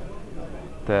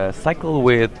cycle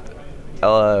with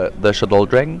the Shadow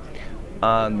Dragon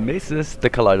and misses the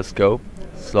Kaleidoscope,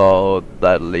 so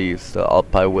that leaves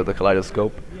Alpai with the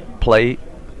Kaleidoscope play,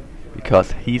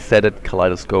 because he set it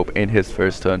Kaleidoscope in his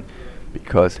first turn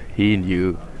because he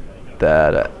knew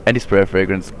that anti-spray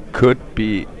fragrance could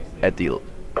be a deal.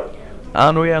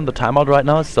 And we are in the timeout right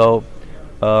now, so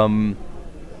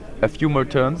a few more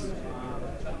turns,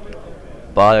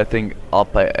 but I think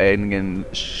Alparengen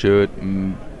should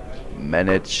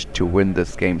manage to win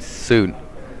this game soon.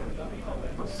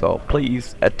 So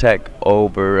please attack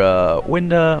over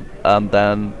Winder, and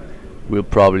then we'll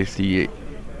probably see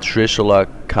Trishula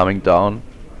coming down.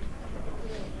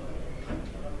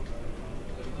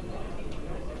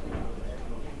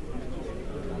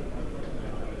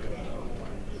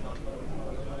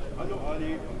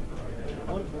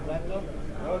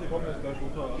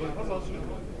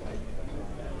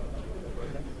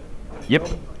 Yep.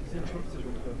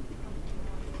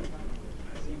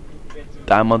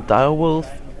 Diamond Direwolf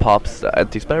pops the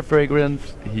anti-spare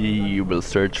fragrance. He will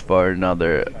search for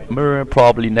another mirror,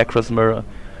 probably Necros mirror,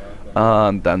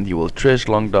 and then he will Trish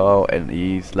Long Dao, and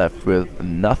he's left with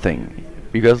nothing,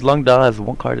 because Long Dao has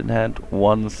 1 card in hand,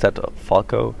 1 set of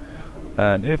Falco,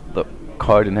 and if the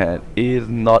card in hand is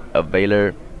not a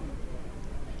Veiler,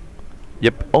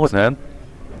 yep, always in hand.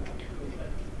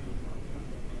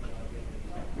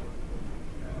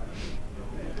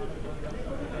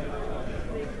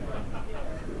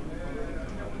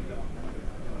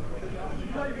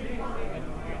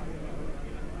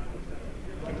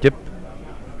 Yep.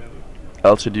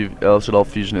 Elshadal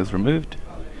Fusion is removed.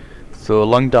 So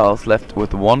Long Dao is left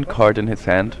with 1 card in his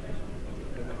hand.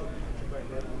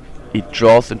 He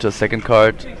draws into a 2nd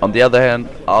card. On the other hand,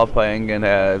 Alparengen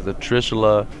has a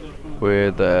Trishula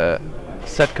with a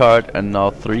set card and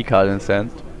now 3 cards in his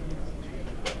hand.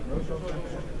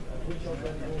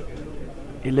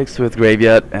 He looks with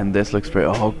Graveyard, and this looks pretty...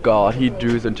 Oh god, he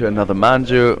draws into another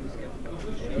Manju.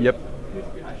 Yep.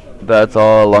 That's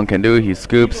all Long can do. He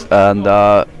scoops, and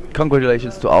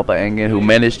congratulations to Alpha Engen, who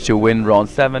managed to win round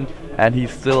 7, and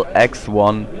he's still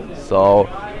X1. So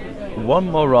one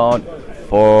more round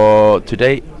for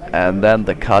today, and then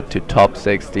the cut to top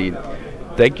 16.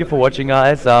 Thank you for watching,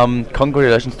 guys.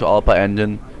 Congratulations to Alpha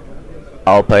Engine,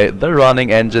 Alpha, the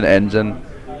running engine,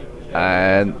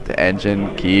 and the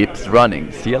engine keeps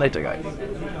running. See you later, guys.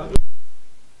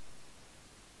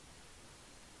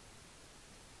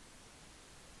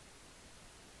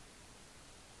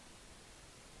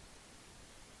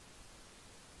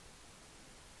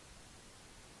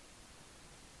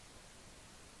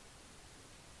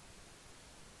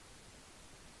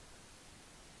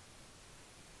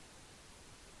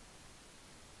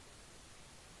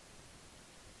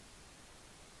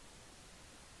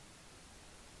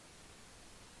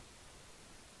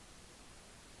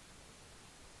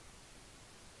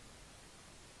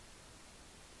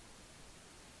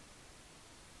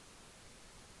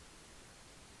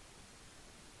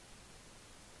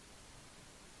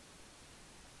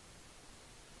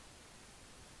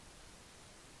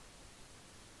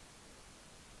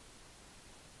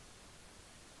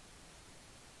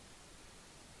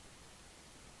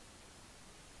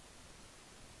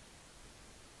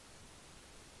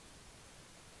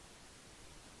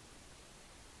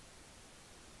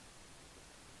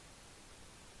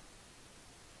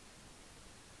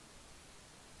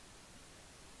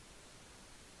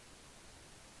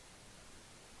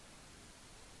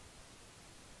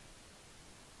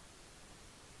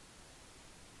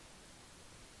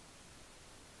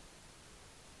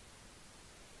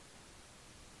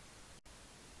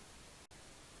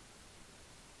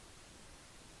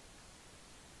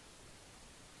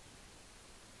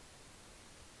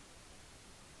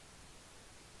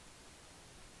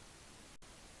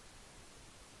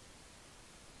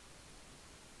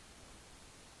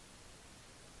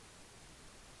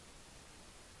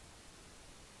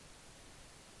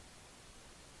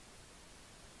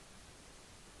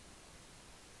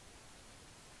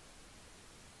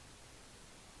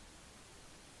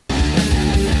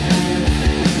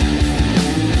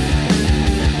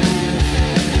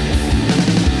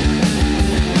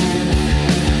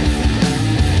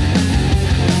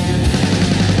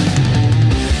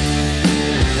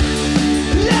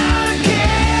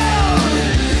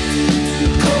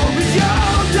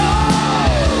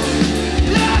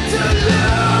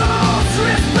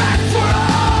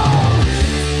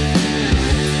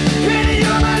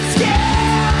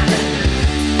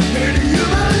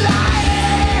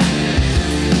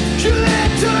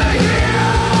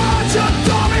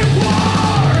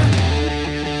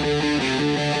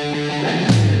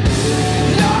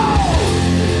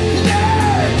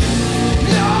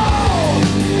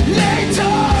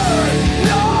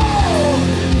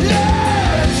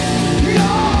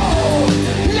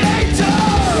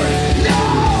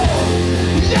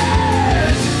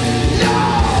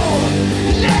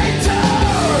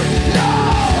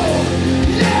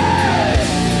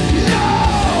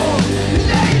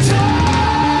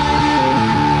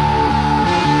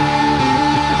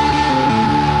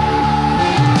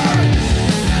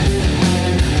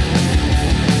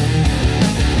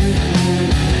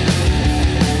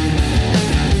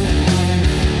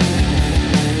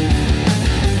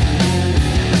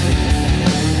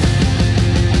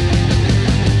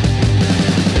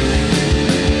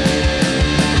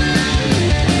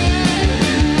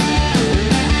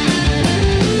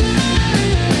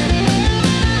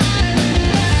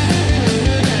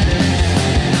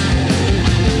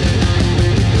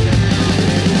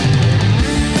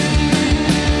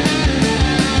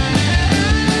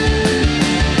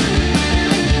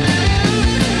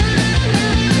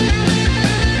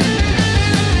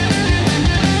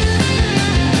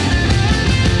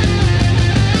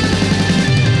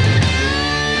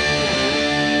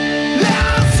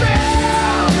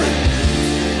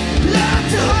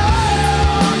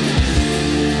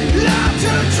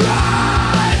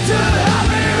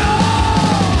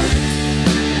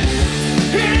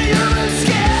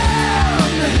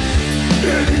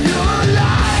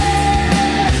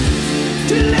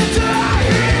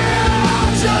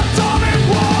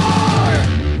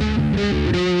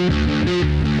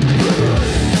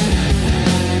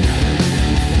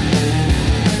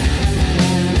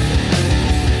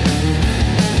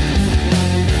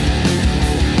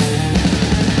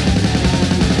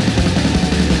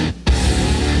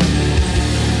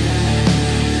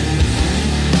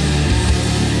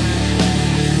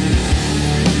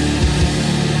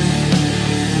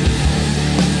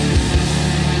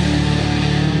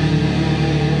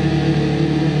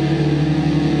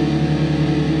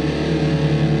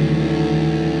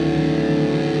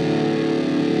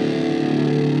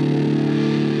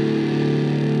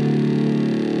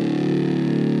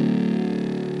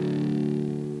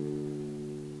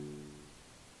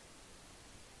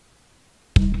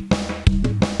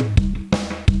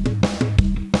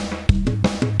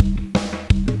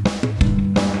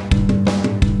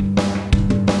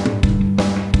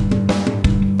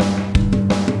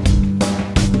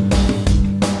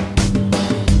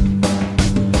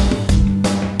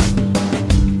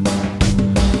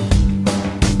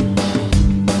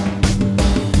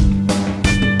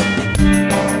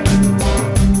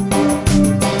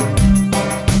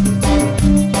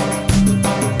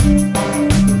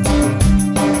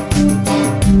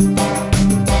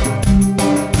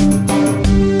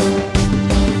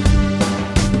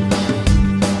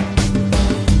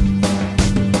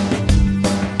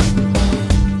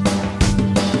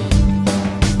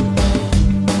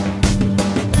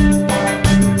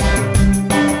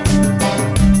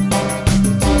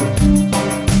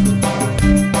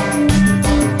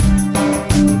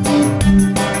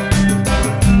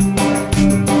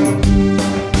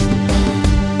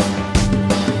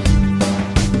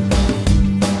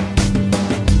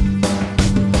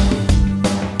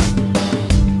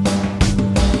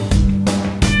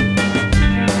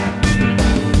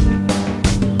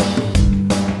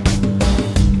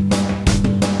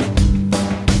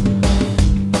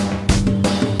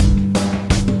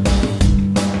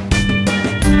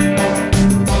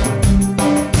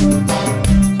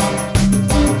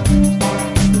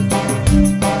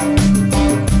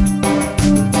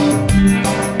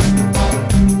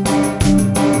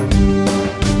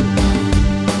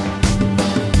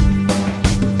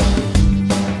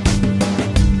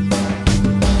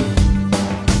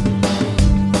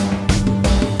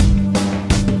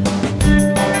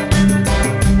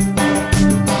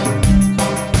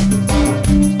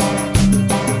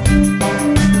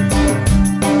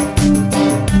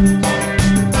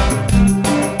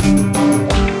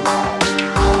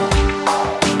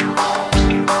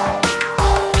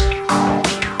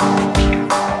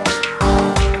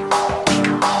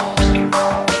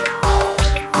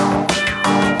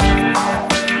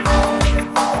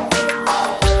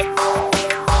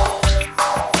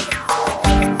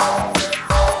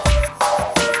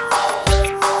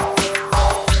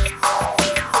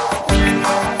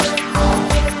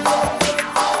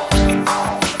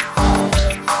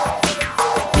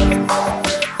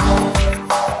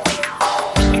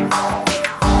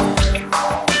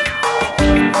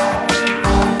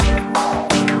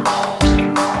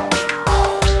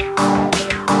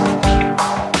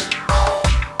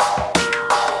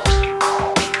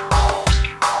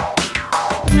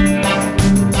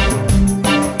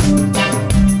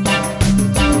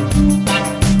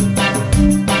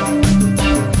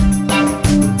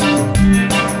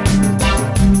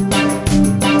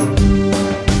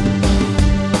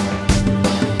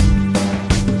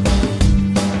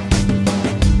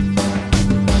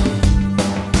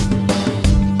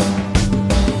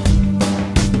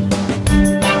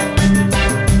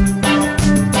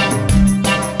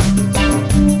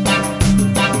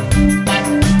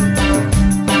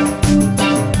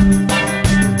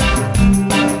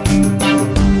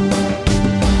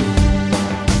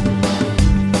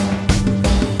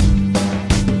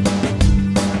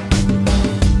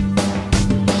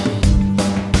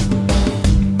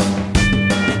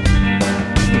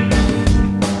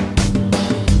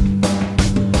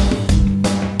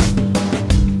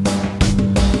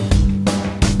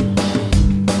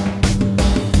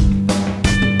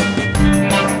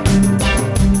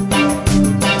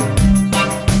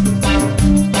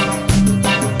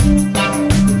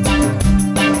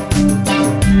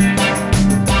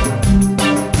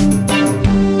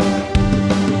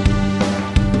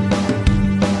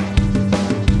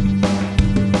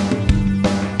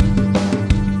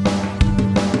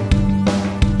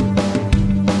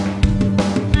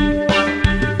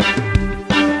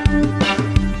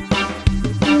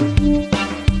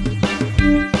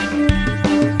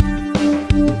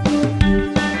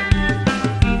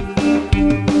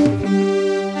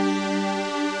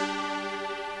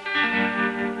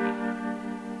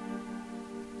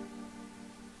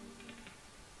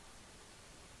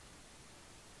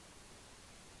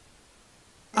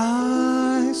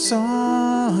 I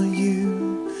saw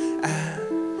you at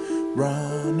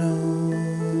Ronald's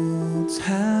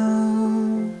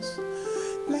house.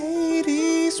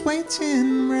 Ladies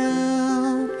waiting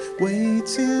round,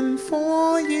 waiting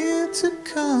for you to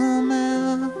come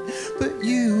out, but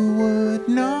you would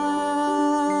not.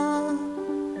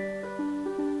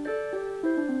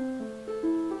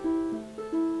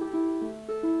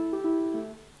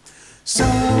 So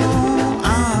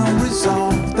I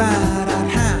resolved that I'd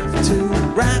have to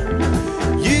rat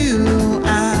you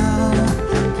out,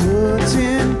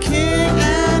 putting king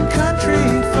and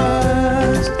country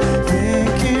first,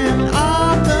 thinking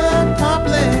of the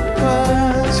public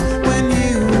buzz when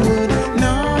you would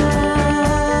not.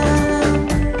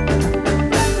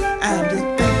 And to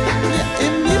think you're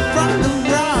in me from the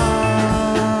right.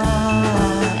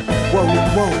 Whoa,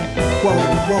 whoa, whoa,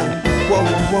 whoa, whoa,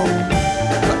 whoa.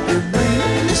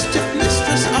 Mischief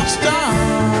mistress of star.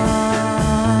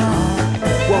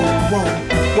 Whoa, whoa,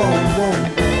 whoa, whoa,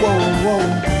 whoa, whoa.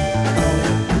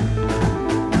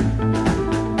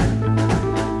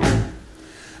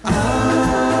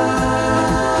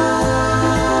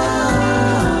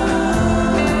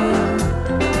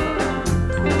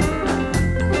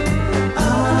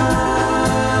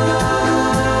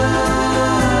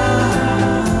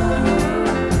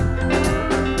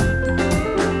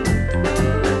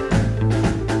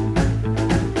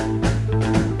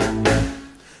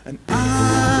 And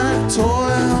I've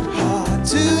toiled hard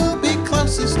to be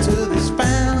closest to this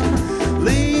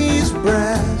family's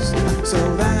breast,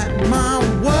 so that my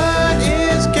word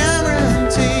is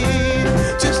guaranteed,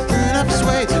 just enough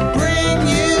sway to bring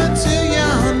you to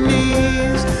your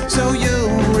knees, so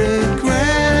you'll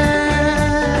regret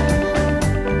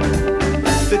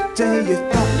the day you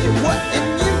thought you were in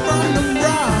you from the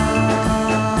right.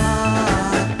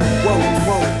 Whoa,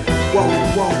 whoa, whoa,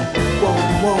 whoa, whoa,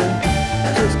 whoa.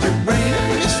 'Cause you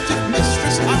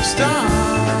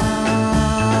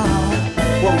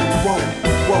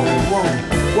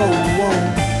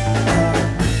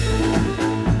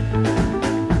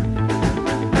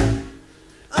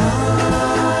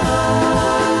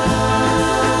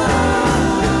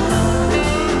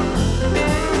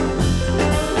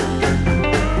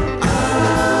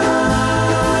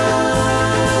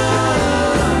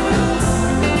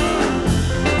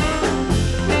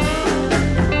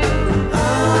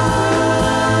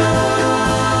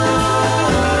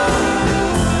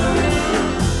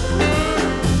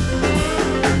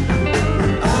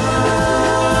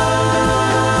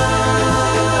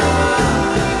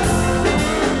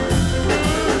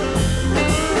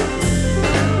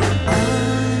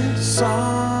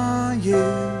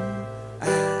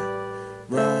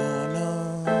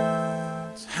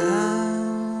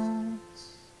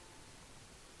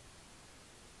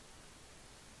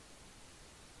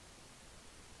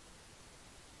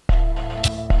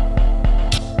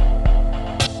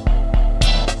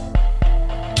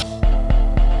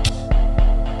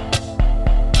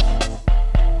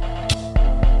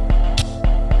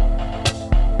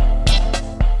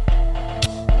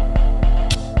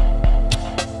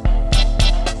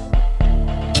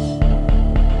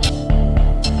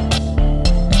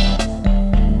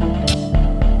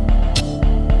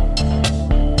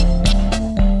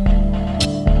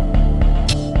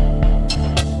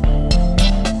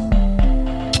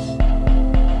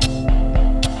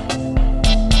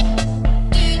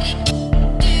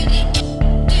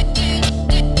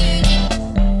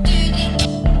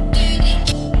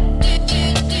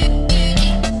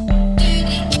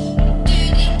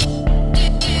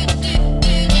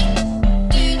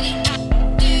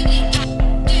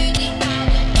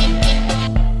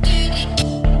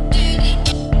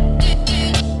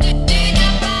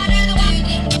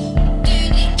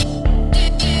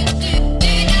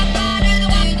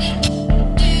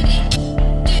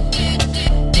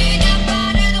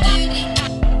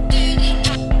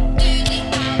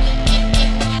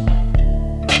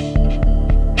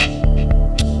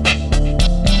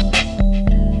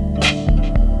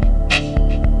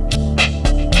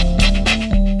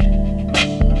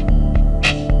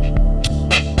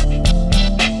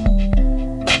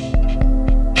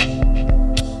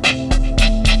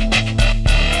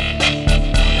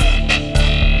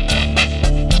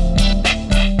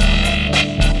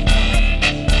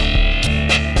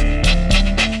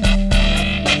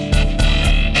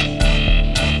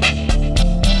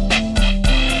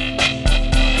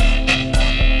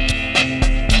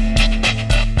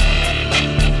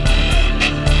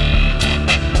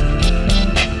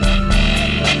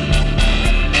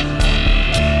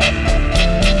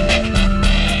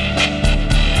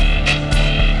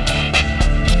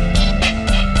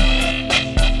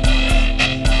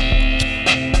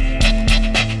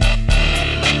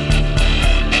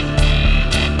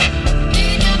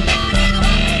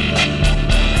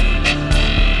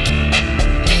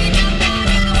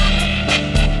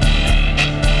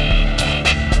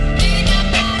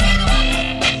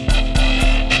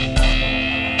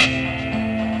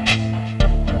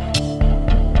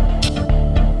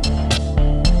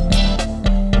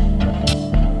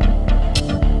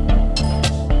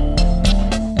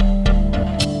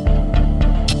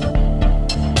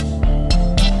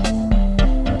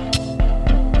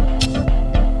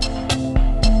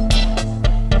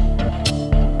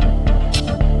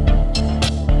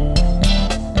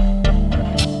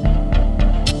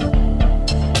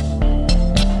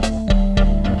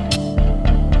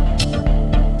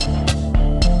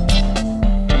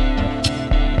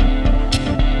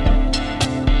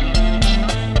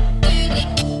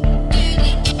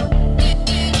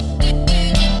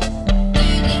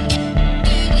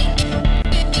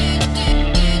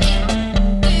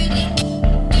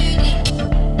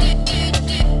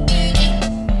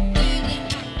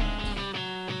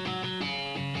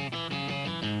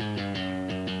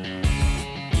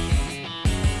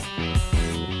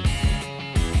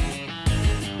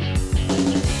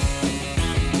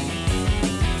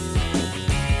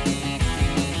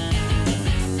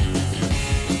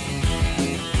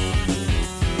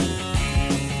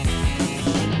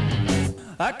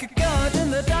I could go out in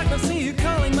the darkness, see you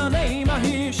calling my name. I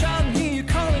hear you shouting, hear you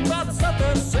calling, but it's not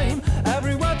the same.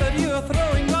 Every word that you are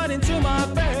throwing right into my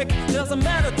back doesn't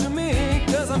matter to me,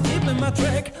 cause I'm keeping my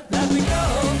track. Let me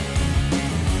go.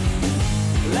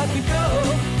 Let me go.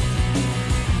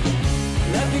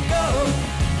 Let me go.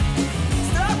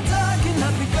 Stop talking,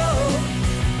 let me go.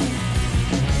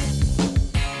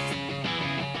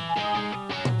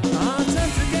 Our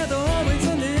time together always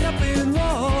ended up in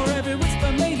war. Every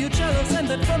whisper made you jealous, and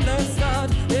that from the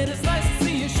start. It is nice to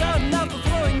see you shouting out for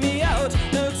throwing me out.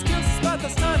 No excuses, but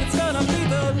this time it's gonna be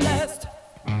the last.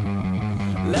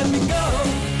 Let me go.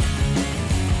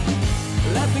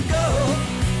 Let me go.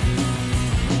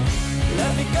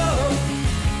 Let me go.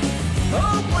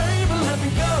 Oh baby, let me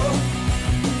go.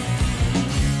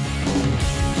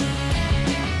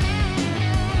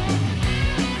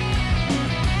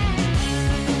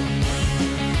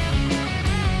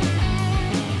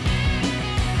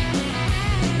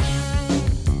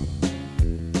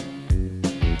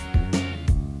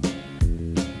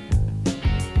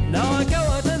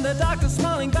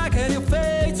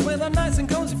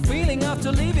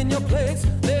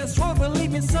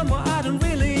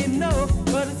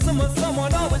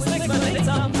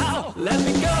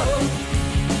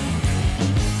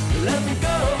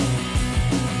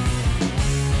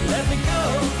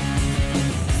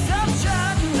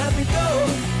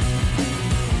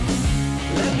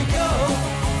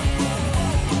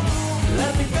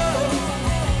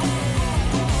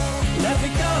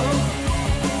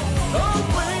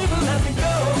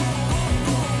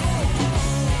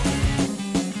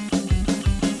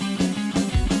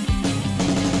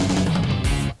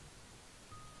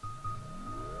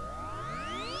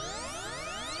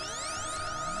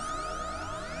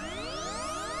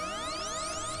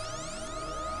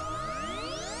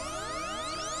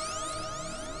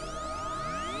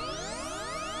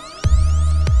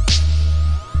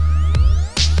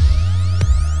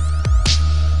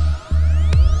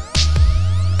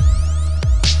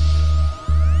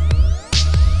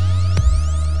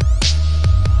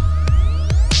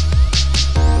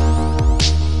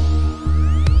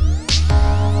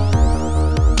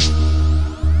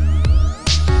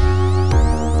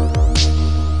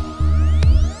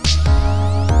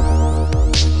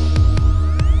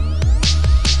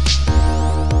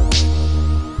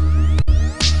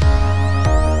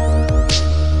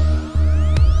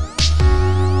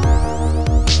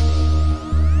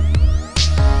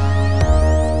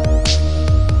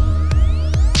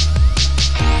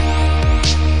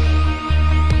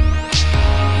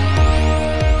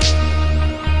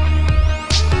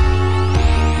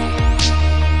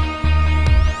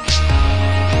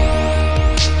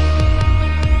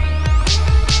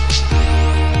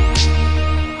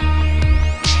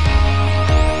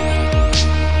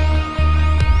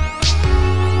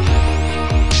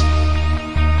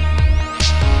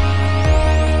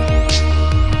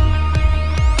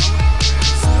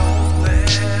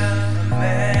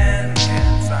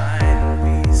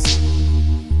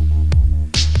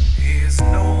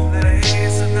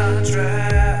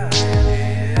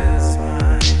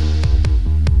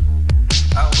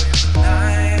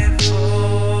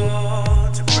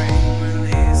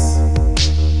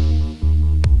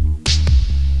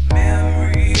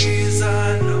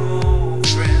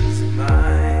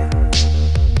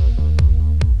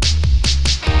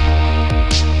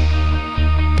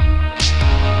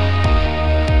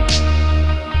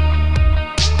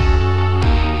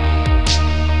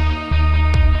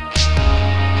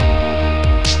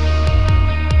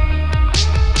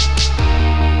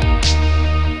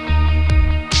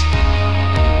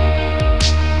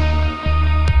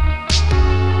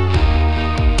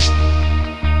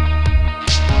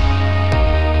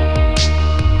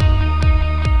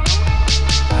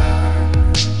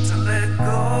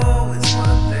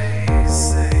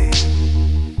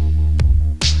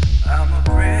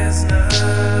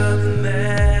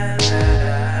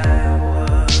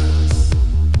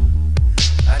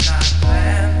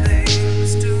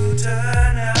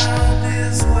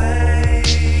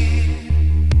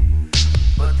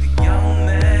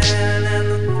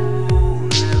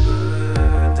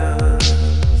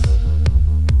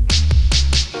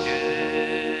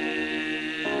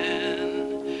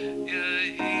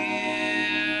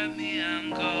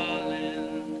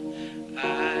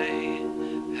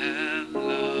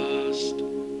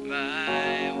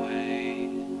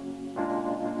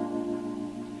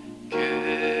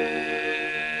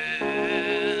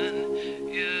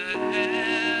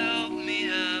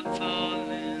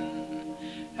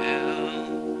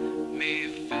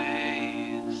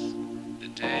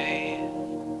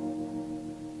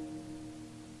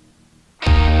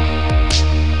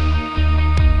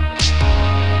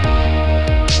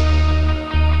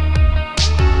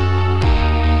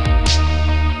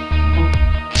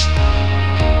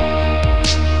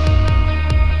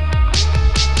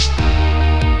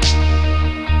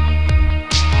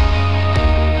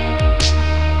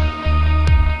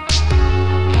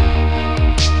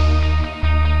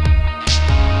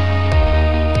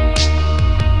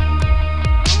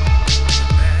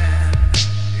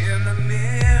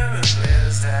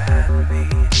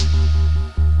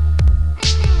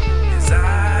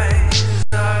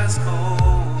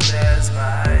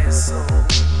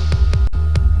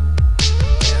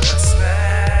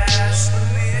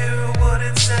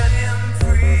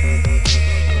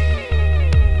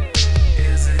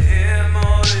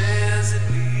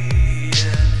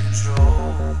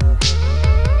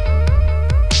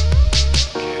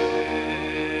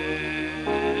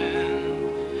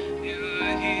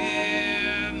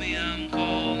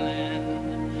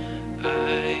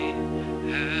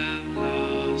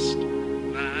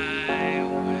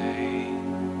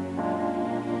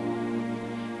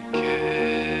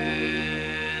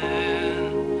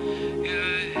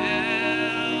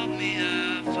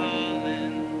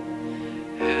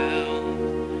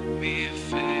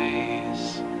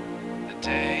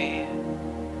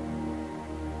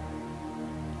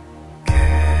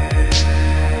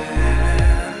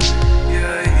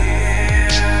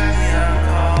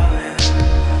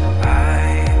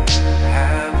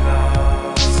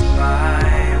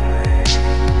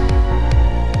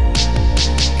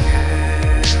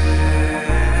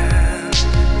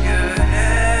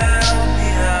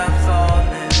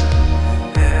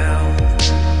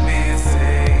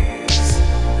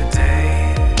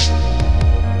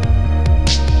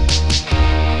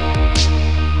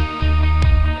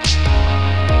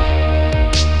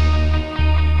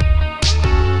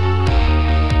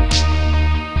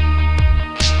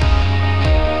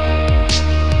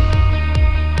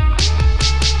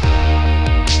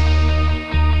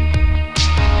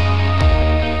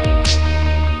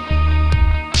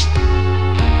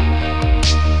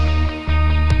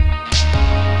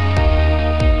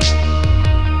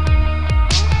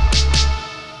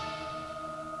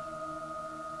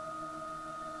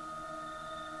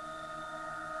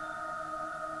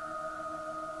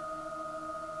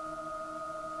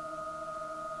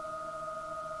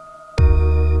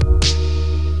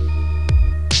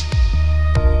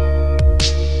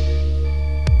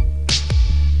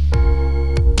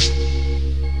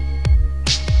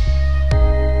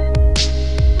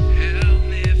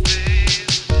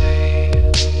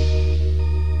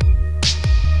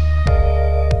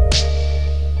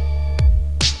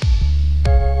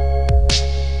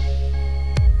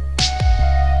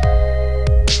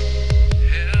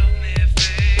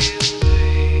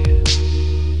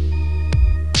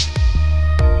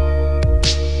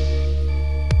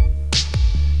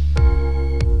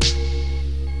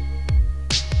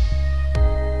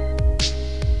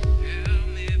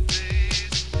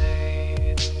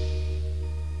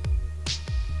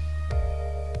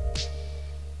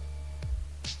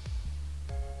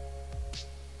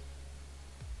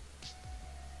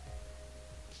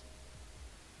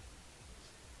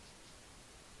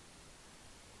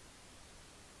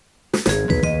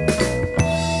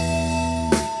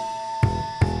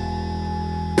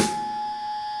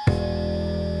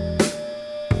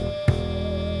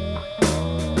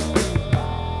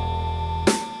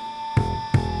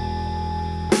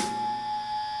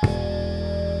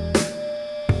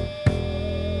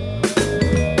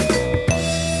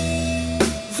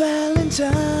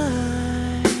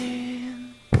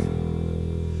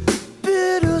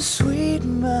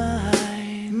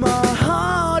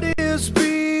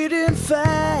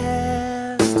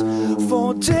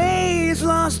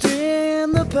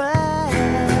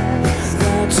 past.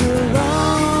 That's a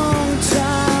long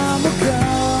time ago.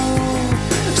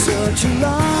 Such a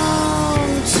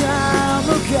long time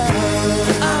ago.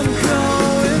 I'm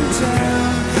going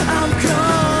down. I'm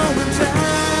going down.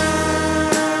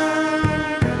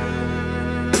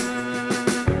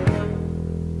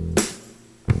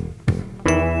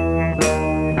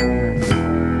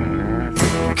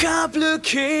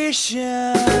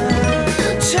 Complication,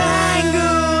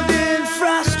 tangled in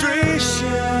frustration,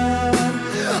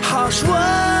 harsh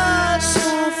words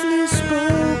softly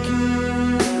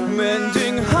spoken,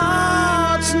 mending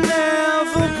hearts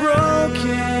never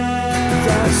broken.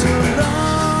 That's a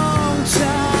long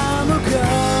time ago,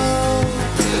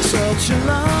 such a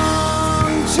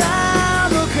long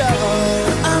time ago.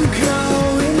 I'm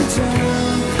going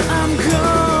down, I'm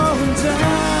going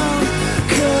down,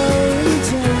 going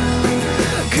down,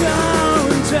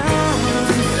 going down,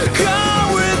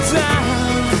 going down,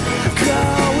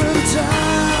 going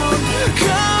down,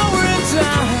 going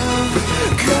down,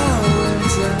 going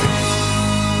down.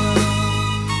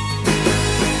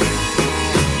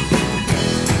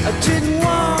 I didn't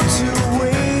want to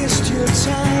waste your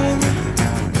time.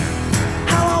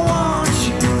 How I want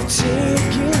you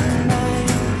taking mine.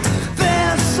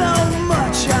 There's so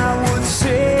much I would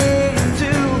say and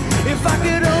do if I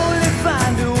could only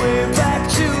find a way back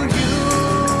to you.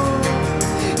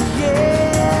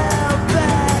 Yeah,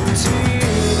 back to you.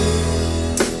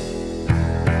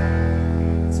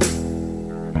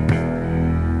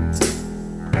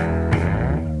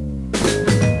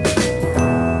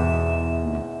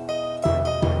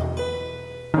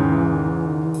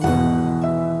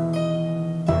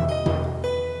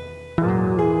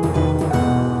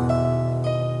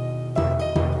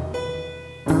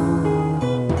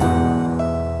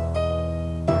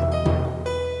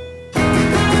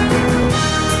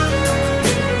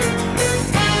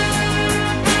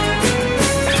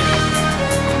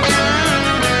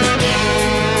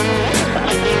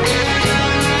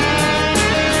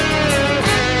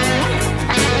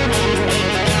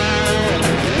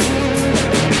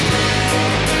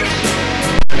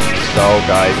 So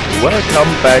guys,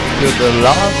 welcome back to the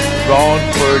last round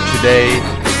for today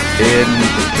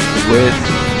with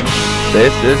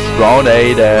this is round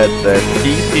 8 at the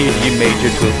CCG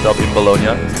Major Tour Stop in Bologna.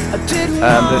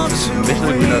 And this is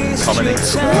Michelin winner Dominic.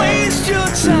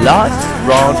 Last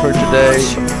round for today,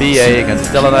 BA against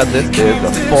Stellana. This is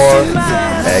a 4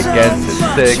 against a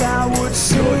 6.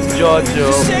 So Giorgio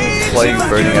playing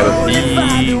Burning Abyss.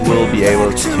 He will be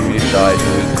able to decide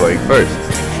who is going first.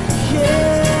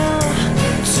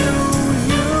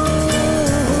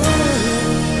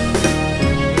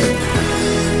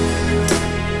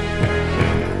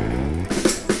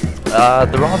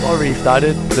 The round already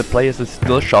started, the players are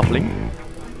still shuffling.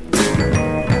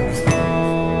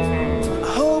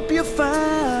 Hope you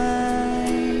find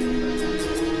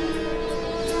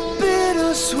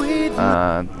bittersweet.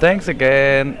 Thanks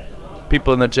again,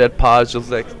 people in the chat. Pause,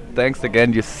 just like thanks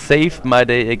again. You saved my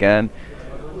day again.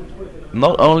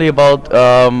 Not only about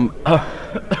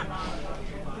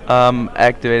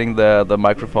activating the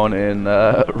microphone in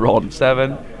round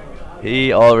 7.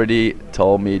 He already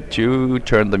told me to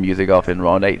turn the music off in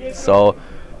round 8. So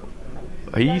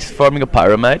he's forming a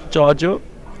pyramid, Giorgio,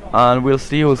 and we'll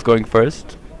see who's going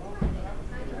first.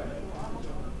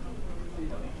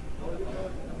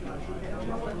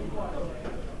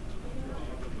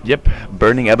 Yep,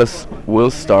 Burning Abyss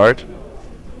will start.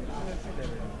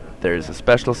 There's a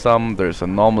special sum, there's a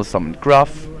normal sum in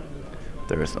graph,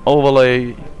 there's an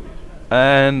overlay,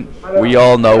 and we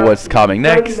all know what's coming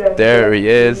next. There he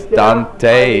is,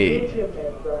 Dante.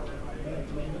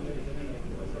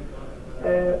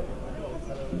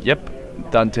 Yep,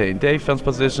 Dante in defense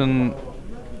position.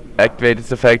 Activate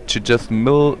his effect to just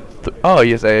mill. Oh,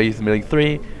 yes, he's milling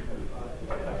 3.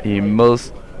 He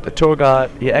mills the tour guide.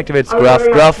 He activates Graph.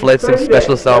 Graph lets him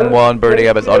special summon Burning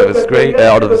Abyss out of his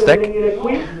out of his deck.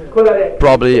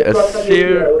 Probably a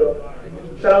Seer.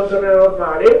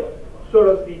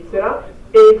 Solo Svizzera,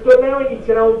 e il torneo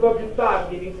inizierà un po' più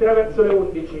tardi, inizierà verso le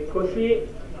 11, così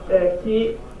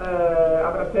chi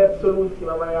avrà perso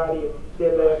l'ultima magari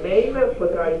del main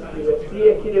potrà iscriversi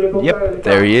e chi deve comprare le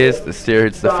there he is, the Seer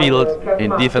hits the field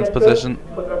in defense position.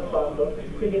 Potrà farlo.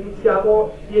 Quindi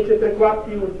iniziamo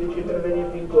 10:03, 11 per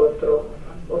venirvi incontro.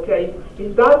 Ok?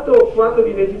 Intanto quando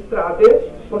vi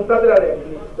registrate postate la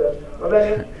decklist, va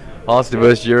bene? Austin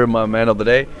Bush, you're my man of the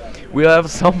day. We have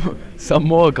some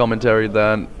more commentary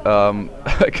than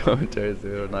commentary is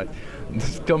really nice.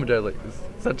 This commentary like is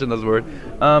such a nice word.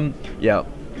 Yeah,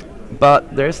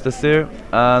 but there's the Seer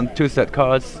and 2 set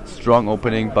cards. Strong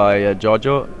opening by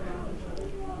Giorgio.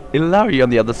 Ilario on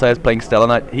the other side is playing Stellar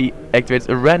Knight. He activates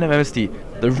a random MST.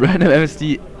 The random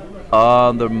MST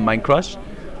on the Mind Crush.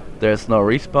 There's no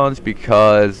response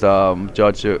because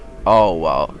Giorgio. Oh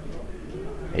wow.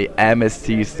 He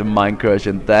MSTs the Mind Crush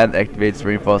and then activates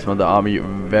Reinforcement of the Army.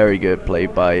 Very good play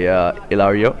by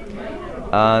Ilario.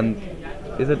 And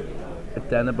is it a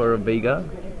Danabor Vega?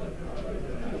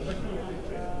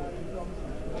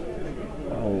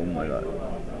 Oh my god.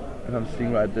 If I'm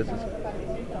seeing right, this is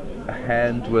a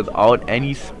hand without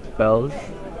any spells.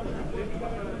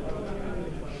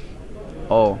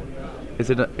 Oh, is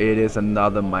it? It is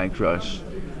another Mind Crush.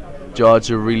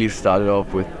 Giorgio really started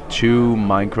off with 2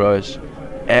 Mind Crush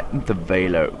and the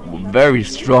Veiler. Very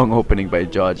strong opening by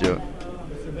Giorgio.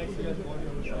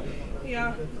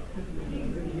 Ja.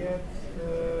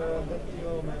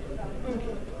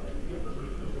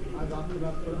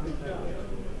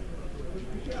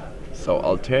 So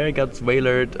Altair gets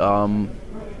Veilered.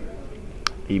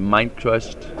 He Mind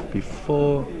Crushed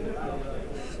before.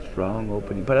 Strong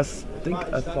opening, but I think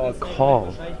I saw a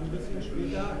call.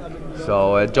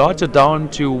 So Giorgio down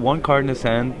to 1 card in his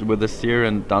hand with the Seer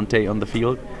and Dante on the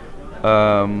field.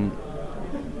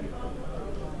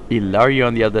 Ilario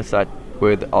on the other side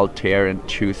with Altair and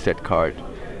 2 set card.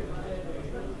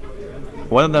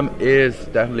 One of them is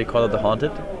definitely Call of the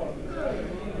Haunted.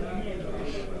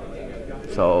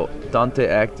 So Dante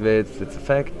activates its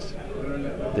effect.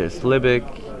 There's Libic,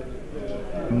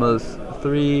 mills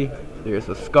 3. There's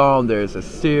a Scum, there's a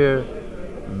Seer.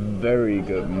 Very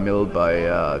good mill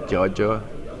by Giorgio.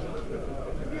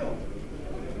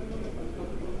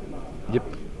 Yep.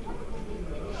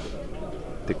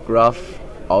 The Gruff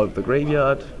out of the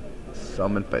graveyard,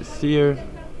 summoned by Seer.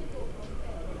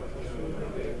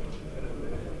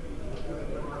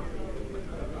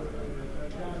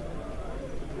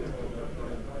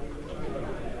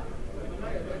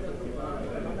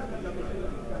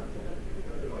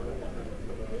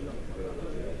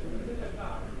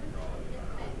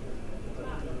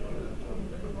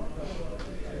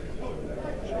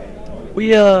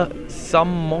 We some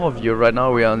more of you right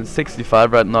now. We are on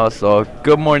 65 right now, so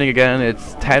good morning again.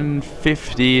 It's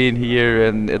 10:15 here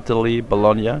in Italy,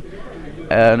 Bologna,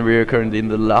 and we are currently in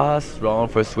the last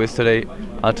round for Swiss today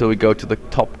until we go to the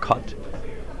top cut.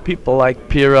 People like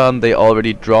Piran, they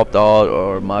already dropped out,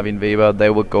 or Marvin Weber, they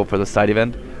would go for the side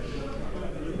event.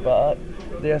 But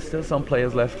there are still some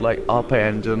players left like Alpa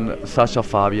Engine, Sasha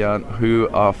Fabian, who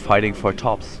are fighting for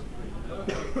tops.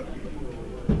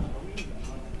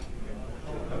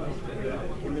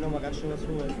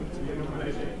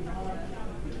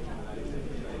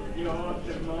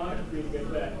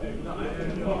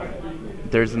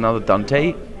 There's another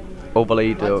Dante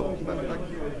overlaid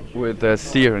with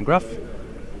Seer and Gruff.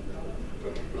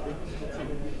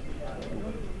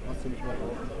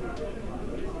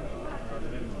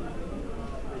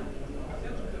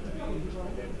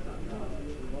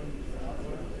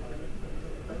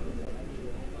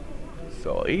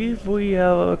 So if we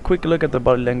have a quick look at the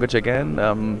body language again,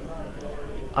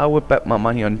 I would bet my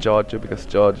money on Giorgio because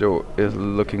Giorgio is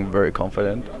looking very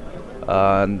confident,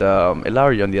 and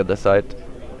Ilario on the other side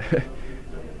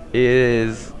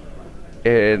is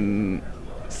in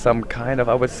some kind of,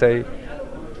 I would say,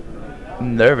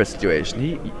 nervous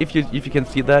situation. If you can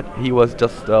see that, he was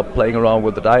just playing around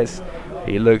with the dice.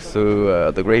 He looks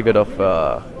to the graveyard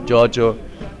of Giorgio,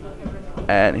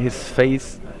 and his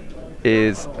face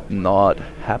is not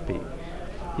happy.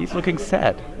 He's looking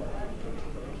sad.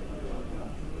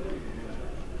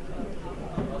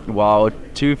 Wow,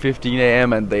 2:15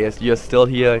 a.m. and you're still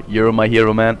here. You're my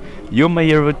hero, man. You're my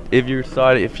hero. If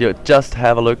you just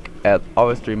have a look at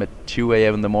our stream at 2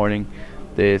 a.m. in the morning,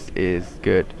 this is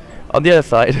good. On the other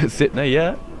side, Sydney,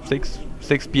 yeah,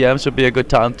 6 p.m. should be a good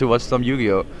time to watch some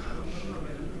Yu-Gi-Oh.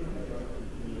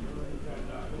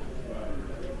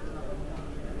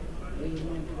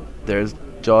 There's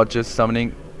George's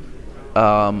summoning.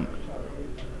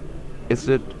 Is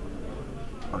it?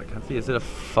 Oh, I can't see. Is it a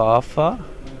Fafa?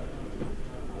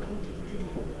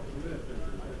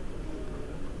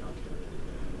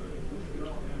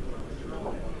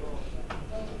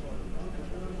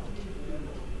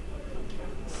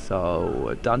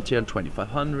 So Dante on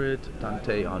 2500,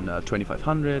 Dante on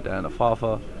 2500, and a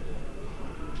Fafa.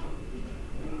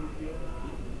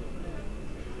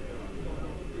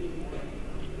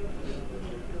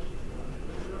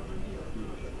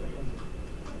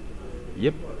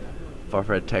 Yep.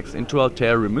 Fafa attacks into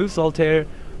Altair, removes Altair.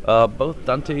 Both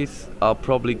Dantes are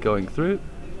probably going through.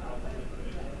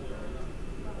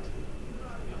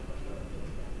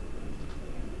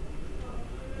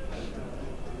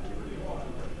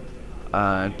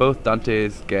 And both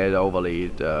Dantes get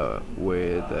overlaid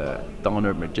with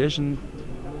Donner Magician.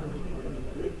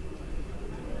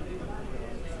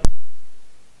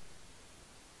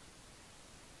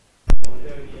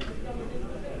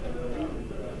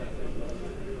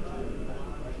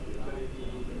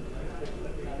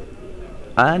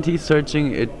 And he's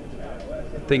searching it.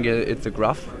 I think it's a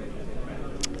graph.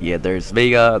 Yeah, there's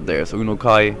Vega, there's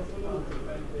Unokai.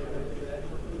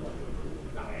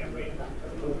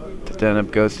 The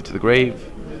Danube goes to the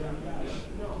grave.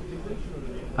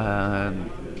 And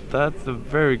that's a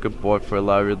very good board for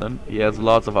Ilaria then. He has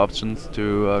lots of options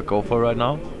to go for right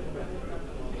now.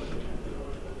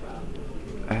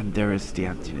 And there is the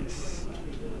emptiness.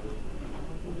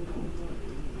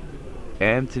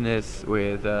 Emptiness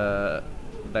with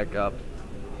backup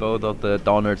both of the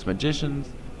Donner's magicians.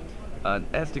 And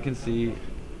as you can see,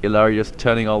 Ilaria's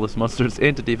turning all his monsters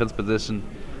into defense position.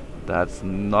 That's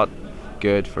not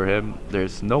good for him.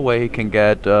 There's no way he can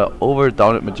get over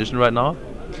Donner Magician right now.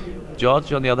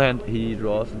 George, on the other hand, he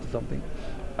draws into something.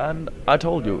 And I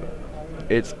told you,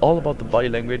 it's all about the body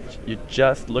language. You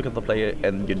just look at the player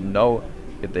and you know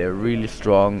if they're really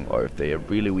strong or if they are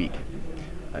really weak.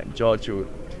 And Giorgio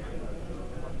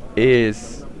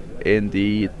is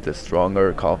indeed the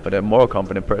stronger, confident, more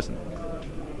confident person.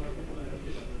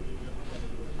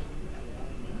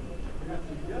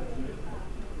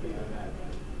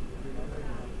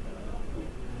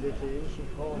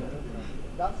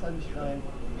 That's how ich rein.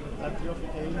 Sagt die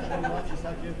offiziell schon was, ich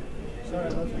sag dir, sorry,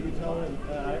 I'm not speaking Italian,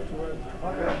 I have to work.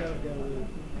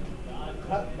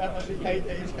 Hat wahrscheinlich keine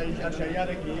Idee, kann ich anscheinend ja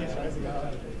gehen,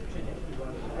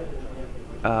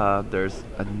 scheißegal. There's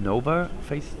a Nova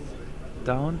face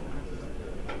down.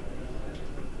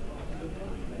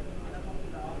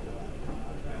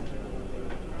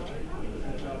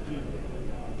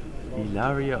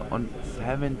 Ilaria on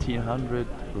 1700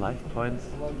 life points,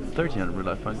 1300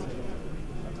 life points.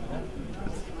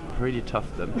 It's pretty tough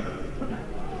then.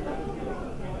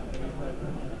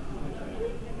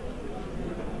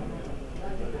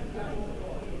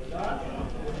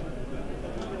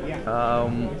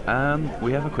 And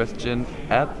we have a question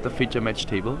at the feature match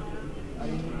table.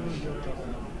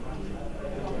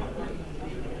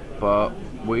 But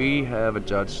we have a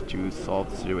judge to solve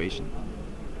the situation.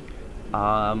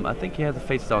 I think he has a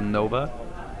face down Nova,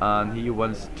 and he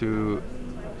wants to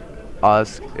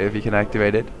ask if he can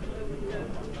activate it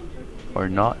or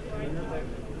not.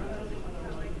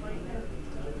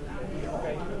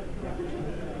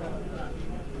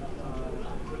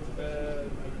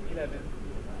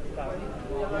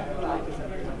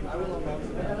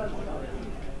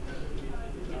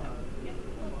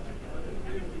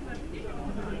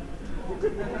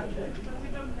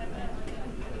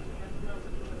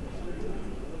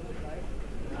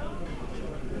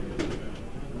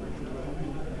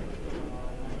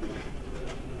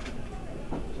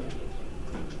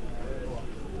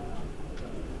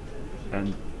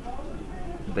 And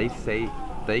they say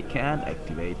they can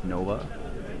activate Nova.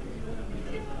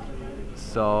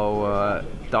 So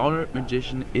Downer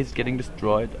Magician is getting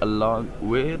destroyed along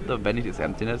with the Vanity's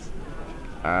Emptiness,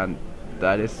 and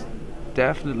that is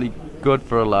definitely good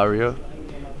for Ilaria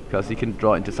because he can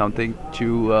draw into something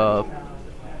to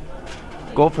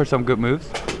go for some good moves.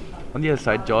 On the other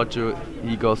side, Giorgio,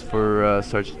 he goes for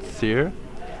Search Seer,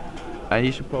 and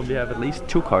he should probably have at least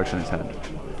 2 cards in his hand.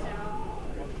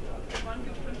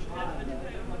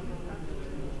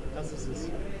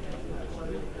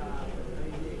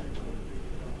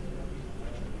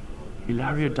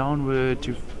 Ilaria downward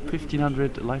to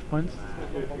 1500 life points.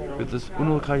 With this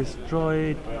Unokai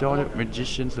destroyed, Donner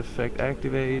Magician's effect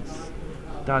activates.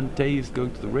 Dante is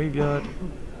going to the graveyard.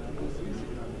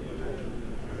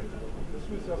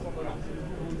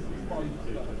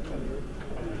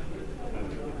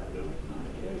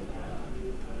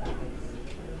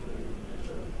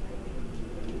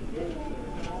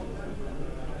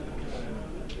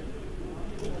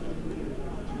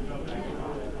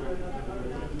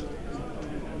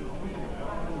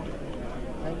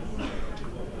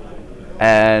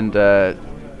 And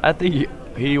I think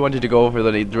he wanted to go for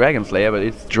the Dragon Slayer, but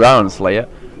it's Drown Slayer.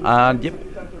 And yep,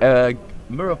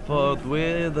 Mirrorpod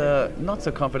with not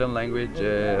so confident language,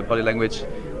 body language,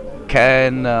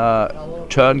 can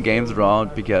turn games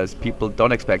around because people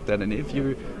don't expect that. And if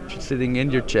you're sitting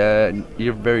in your chair and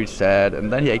you're very sad,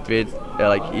 and then he activates,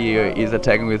 like he is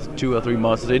attacking with 2 or 3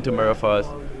 monsters into Mirrorpod,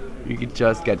 you can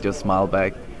just get your smile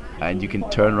back, and you can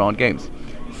turn around games.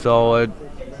 So.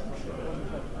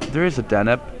 There is a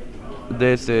Danube.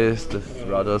 This is the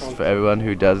Thrados for everyone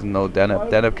who doesn't know Danube.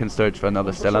 Danube can search for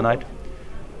another Stellar Knight,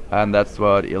 and that's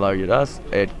what Ilaria does.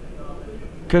 It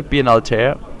could be an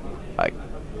Altair.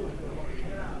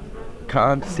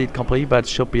 can't see it completely, but it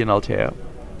should be an Altair.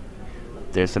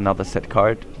 There's another set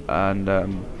card, and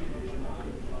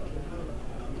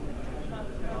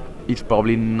he's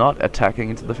probably not attacking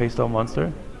into the face down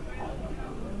monster.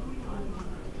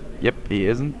 Yep, he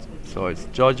isn't. So it's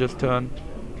George's turn.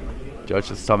 George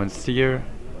just summons Seer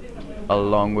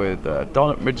along with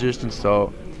Donut Magician,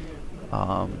 so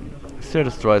Seer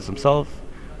destroys himself,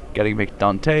 getting Big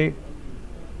Dante.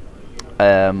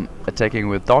 Attacking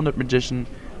with Donut Magician.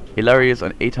 Hilarious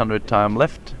on 800 time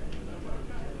left.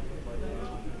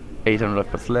 800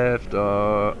 left left.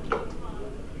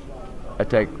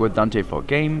 Attack with Dante for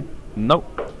game.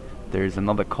 Nope. There's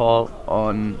another call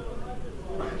on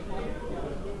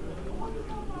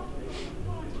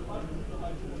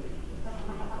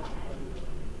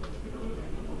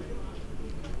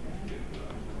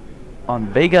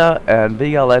Vega, and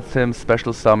Vega lets him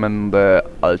special summon the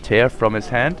Altair from his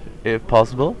hand, if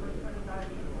possible.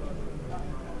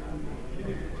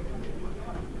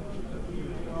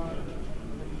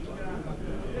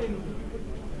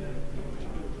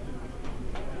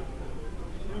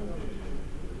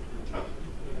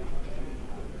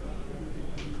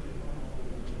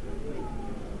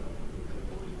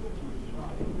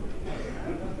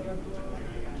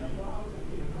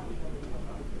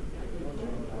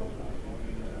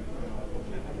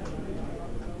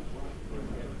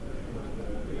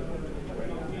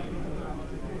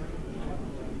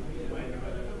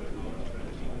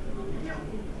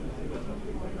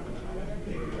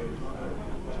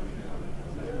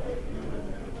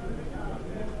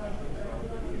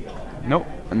 Nope,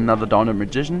 another Donut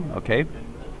Magician, okay.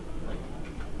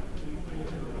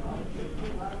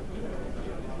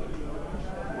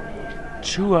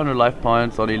 $200 life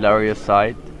points on Hilarious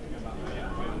side.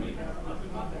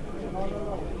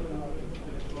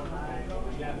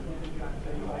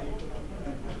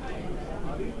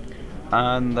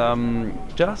 And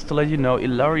just to let you know,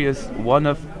 Hilarious, one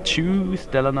of 2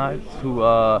 Stellar Knights who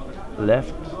are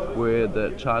left with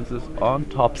the chances on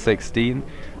top 16.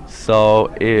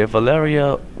 So if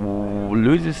Valeria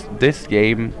loses this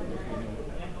game,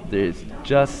 there's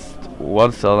just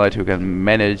one Stellar Knight who can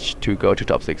manage to go to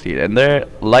top 16. And there,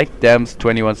 like Dam's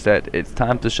 21 said, it's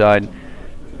time to shine.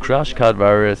 Crush Card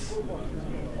Virus.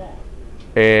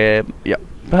 Yeah.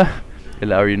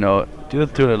 Hilaria, no. Do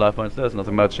the 200 life points, there's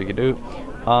nothing much you can do.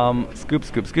 Scoop,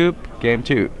 scoop, scoop. Game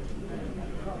 2.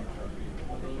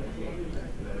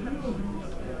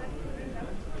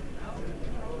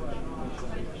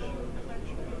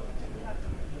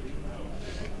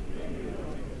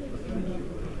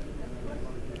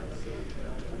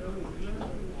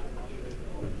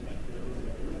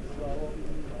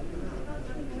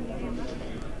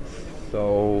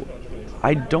 So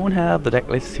I don't have the deck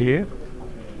list here,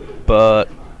 but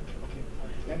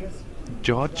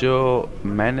Giorgio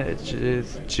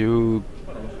manages to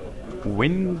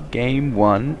win game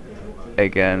 1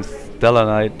 against Stellar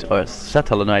Knight or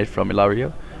Satellite Knight from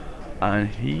Ilario, and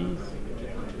he's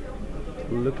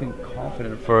looking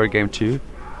confident for game 2.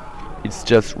 It's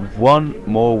just one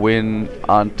more win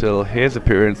until his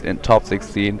appearance in top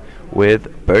 16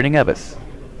 with Burning Abyss.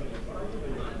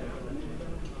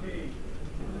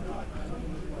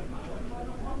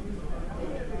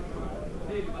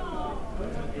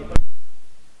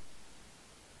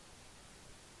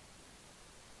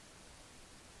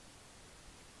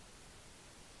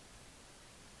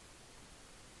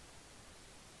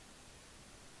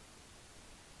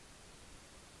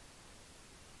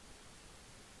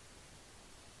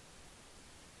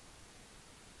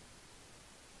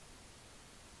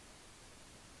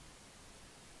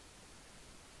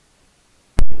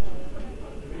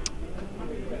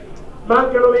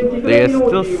 Mancano 23 They are minuti.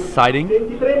 still siding.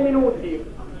 23 minuti.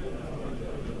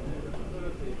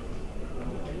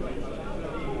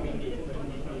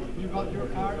 You got your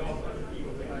card?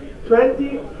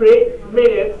 23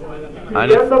 minutes to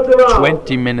And the end of the round.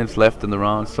 20 minutes left in the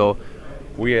round, so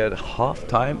we're at half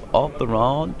time of the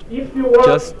round. If you want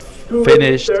Just to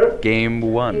finished register, game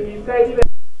 1. the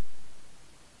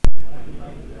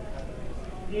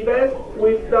event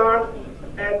will start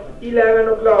at 11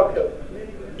 o'clock.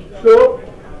 So,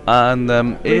 And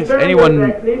if prepare anyone your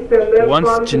deck list and let's wants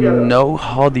run to together. know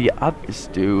how the others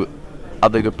do,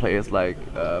 other good players like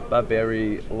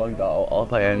Barbary, Longdao,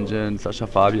 Alpha Engine, Sasha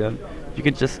Fabian, you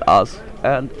can just ask,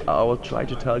 and I will try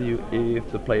to tell you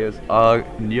if the players are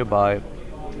nearby.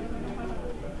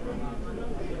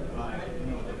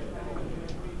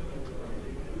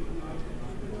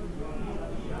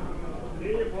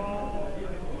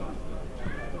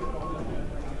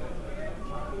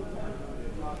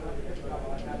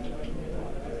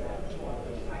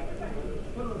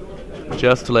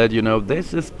 just to let you know,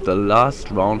 this is the last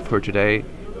round for today.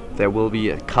 There will be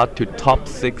a cut to top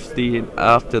 16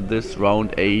 after this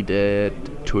round 8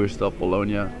 at Tour Stop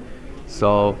Bologna.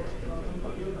 So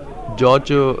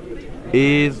Giorgio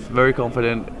is very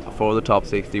confident for the top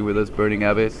 60 with his Burning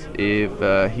Abyss if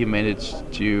he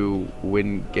managed to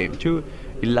win game 2.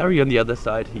 Ilario on the other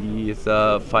side, he is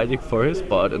fighting for his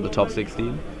spot in the top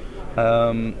 16.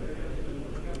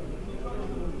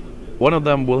 One of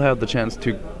them will have the chance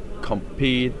to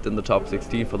compete in the top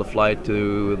 16 for the flight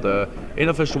to the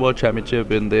unofficial World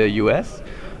Championship in the US,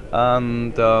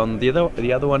 and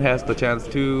the other one has the chance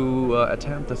to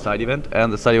attend the side event,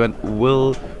 and the side event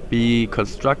will be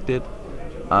constructed,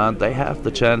 and they have the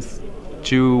chance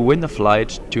to win the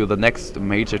flight to the next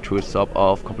major tour stop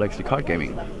of Complexity Card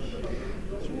Gaming.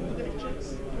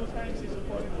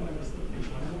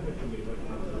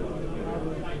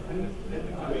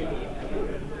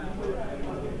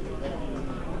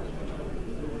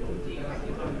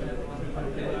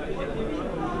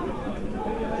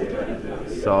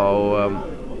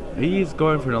 So he's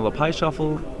going for another pie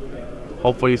shuffle.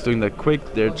 Hopefully he's doing that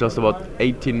quick. There's just about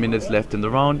 18 minutes left in the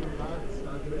round.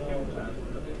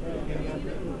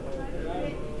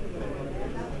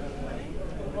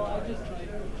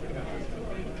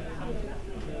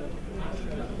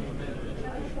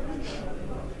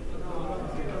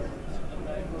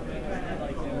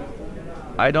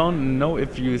 I don't know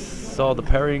if you saw the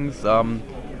pairings.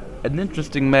 An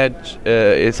interesting match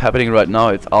is happening right now.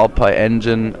 It's Alpine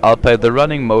Engine, Alpine the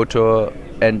running motor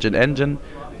engine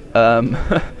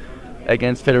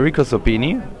against Federico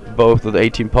Sobini, both with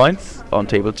 18 points on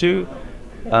table 2,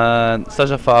 and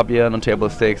Sasha Fabian on table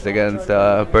 6 against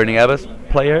Burning Abyss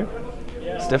player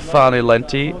Stefano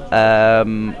Lenti.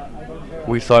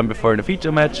 We saw him before in the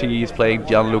feature match. He's playing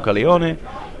Gianluca Leone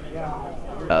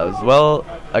as well,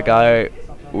 a guy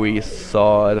we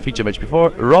saw in the feature match before.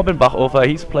 Robin Bachofer,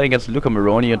 he's playing against Luca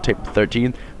Moroni on table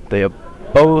 13. They are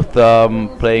both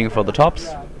playing for the tops,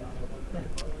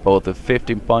 both with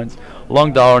 15 points.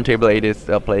 Long Down on table 8 is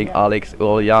playing Alex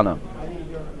Uliana.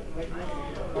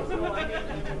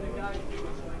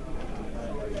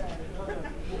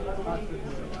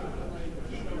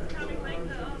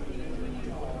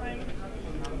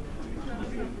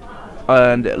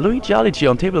 And Luigi Alici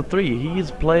on table 3,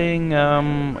 he's playing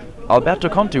Alberto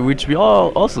Conti, which we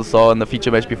all also saw in the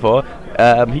feature match before.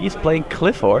 He's playing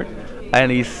Clifford,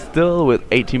 and he's still with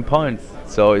 18 points,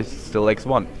 so he's still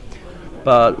X1.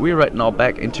 But we're right now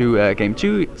back into game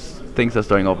 2. Things are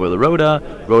starting off with a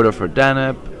Rhoda for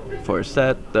Daneb, for a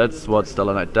set. That's what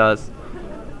Stellar Knight does,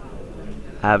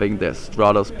 having the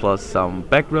Stratos plus some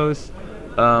back rows.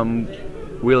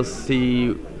 We'll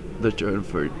see the turn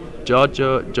for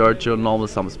Giorgio normal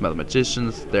summons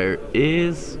Mathematicians. There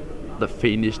is the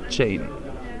finished chain,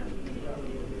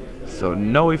 so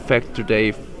no effect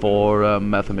today for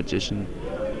Mathematician.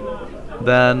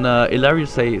 Then Ilario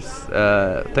says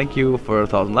thank you for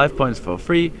 1,000 life points for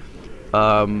free.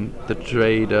 The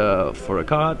trade for a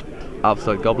card,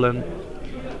 Upside Goblin,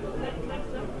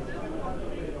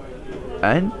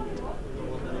 and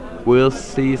we'll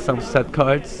see some set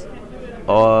cards.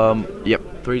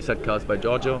 Yep, 3 set cards by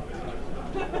Giorgio.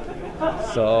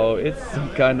 So it's some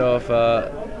kind of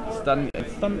stun.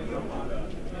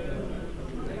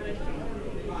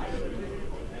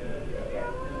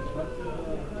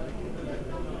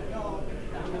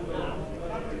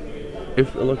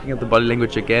 If looking at the body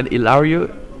language again, Ilario,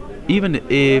 even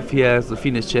if he has the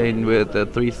Phoenix chain with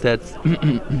 3 sets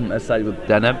aside with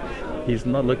Daneb, he's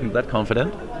not looking that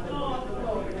confident.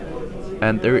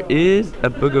 And there is a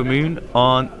Booger Moon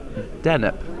on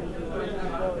Daneb.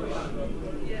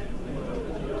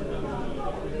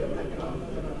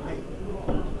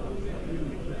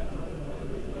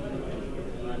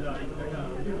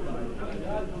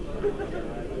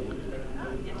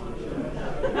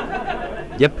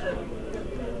 Yep.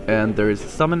 And there is a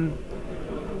summon.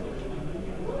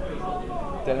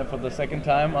 Daneb for the second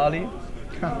time, Ali.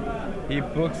 He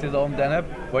books his own Daneb.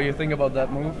 What do you think about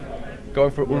that move? Going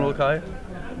for Unokai?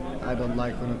 I don't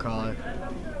like Unokai.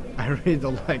 I really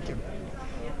don't like him.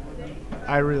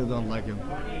 I really don't like him.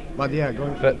 But yeah,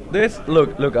 going for... But this,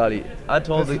 look Ali. I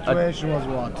told the situation was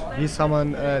what? He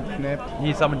summoned Daneb.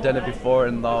 He summoned Daneb before,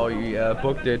 and now he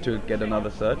booked it to get another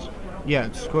search. Yeah,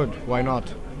 it's good. Why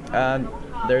not? And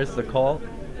there's the call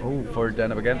for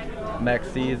Daneb again.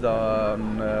 Maxi's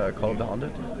on Call of the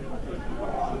Haunted.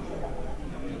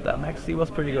 That Maxi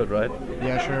was pretty good, right?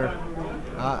 Yeah, sure.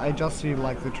 I just see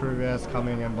like the Trivias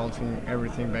coming and bouncing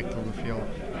everything back to the field.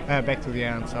 Back to the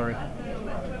end, sorry.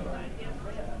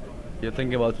 You're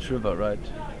thinking about Trivia, right?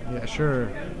 Yeah, sure.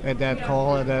 At that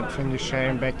call, at that finish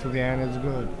chain, back to the end, it's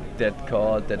good. That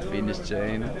card, that finish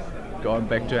chain, going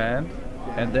back to hand,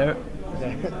 and there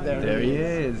he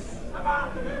is.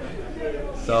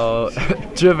 So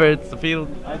traverse the field.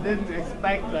 I didn't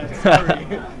expect that.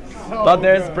 Sorry. But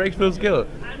there's breakthrough skill.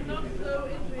 I'm not so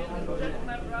into it to protect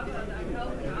my brother, and I'm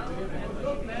helping out. And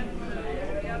so then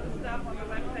the other stuff on the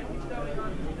website keeps going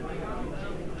on. I'm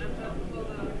just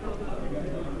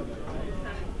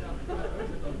for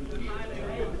the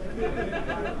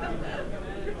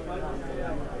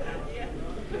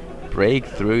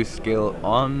Breakthrough skill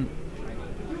on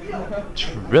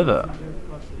Trevor.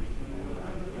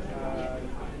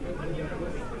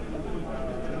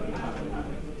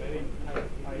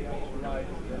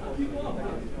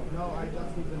 No, I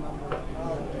just need the number.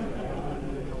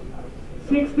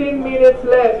 16 minutes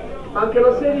left.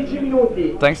 Mancano 16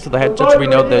 minuti. Thanks to the head judge, we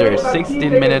know there is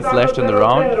 16 minutes left in the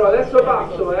round. Adesso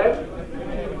passo,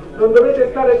 Non dovete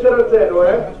stare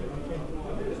 0-0,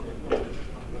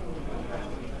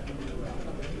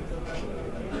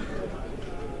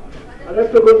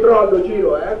 Adesso controllo,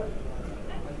 giro,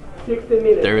 16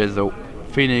 minutes. There is a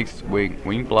Phoenix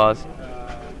wing blast.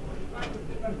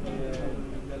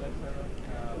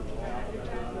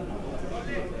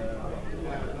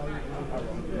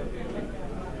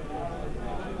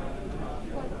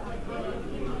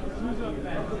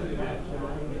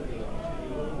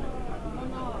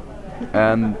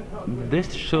 And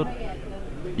this should,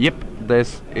 yep,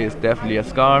 this is definitely a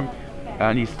scar,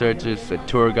 and he searches a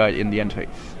tour guide in the entrance.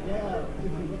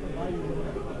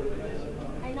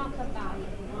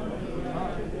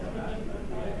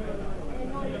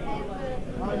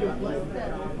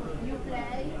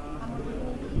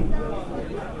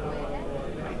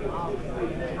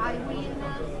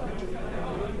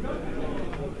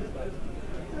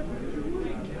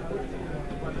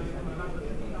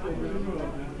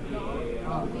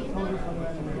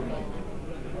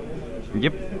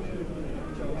 Yep.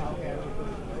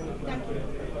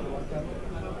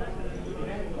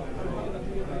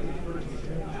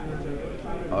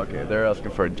 Okay, they're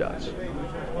asking for a judge.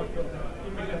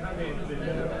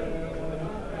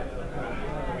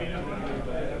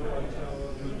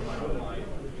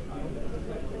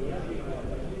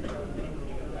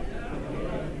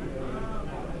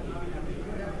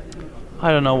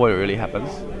 I don't know what really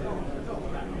happens.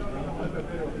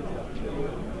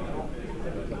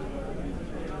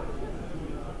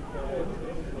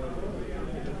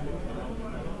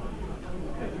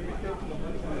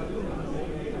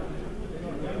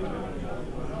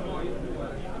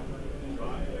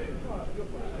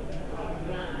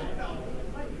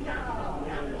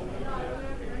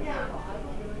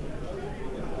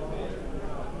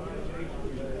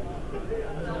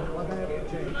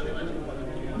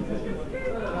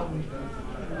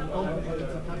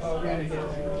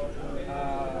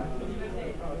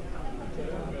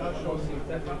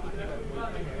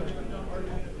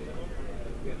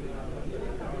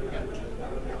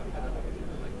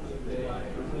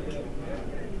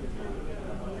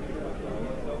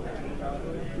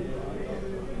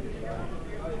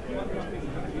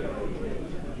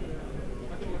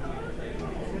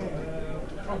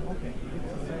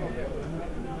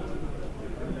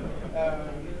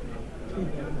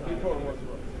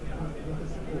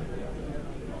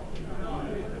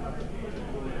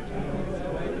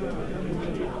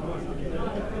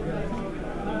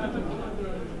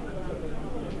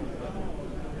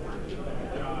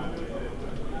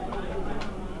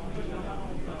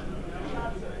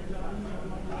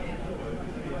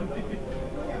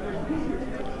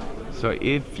 So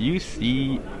if you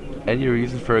see any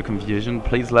reason for a confusion,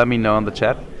 please let me know in the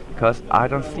chat, because I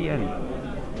don't see any.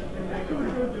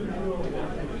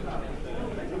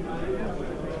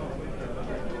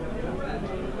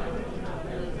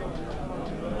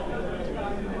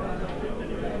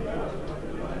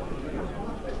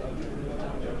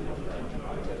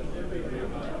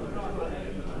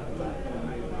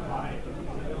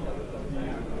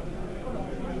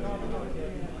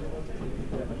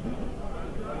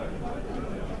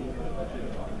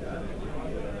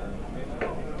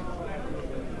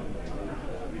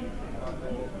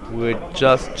 We'll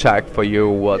just check for you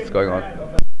what's going on.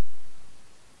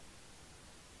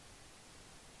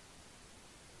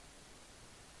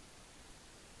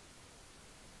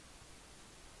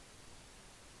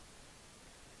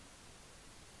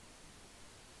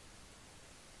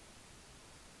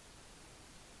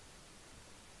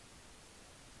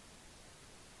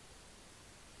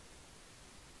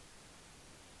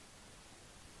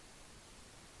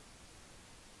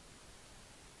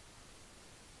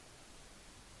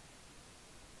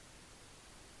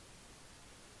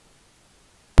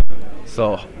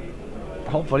 So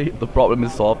hopefully the problem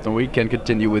is solved and we can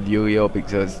continue with Yu-Gi-Oh,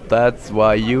 because that's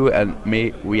why you and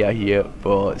me, we are here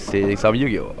for seeing some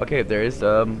Yu-Gi-Oh. Okay, there is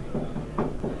a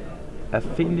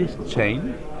finished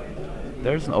chain,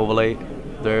 there's an overlay,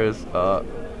 there's a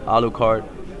Alucard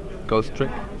ghost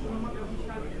trick,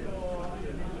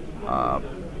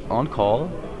 on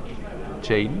call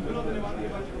chain.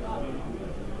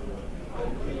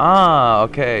 Ah,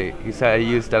 okay, he said I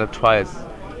used that twice,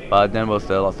 but then was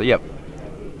the lost. Yep,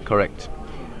 correct.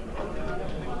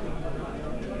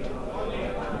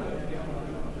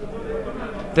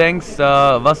 Thanks,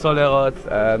 was soll der Rotz,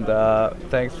 and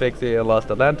thanks Fixie and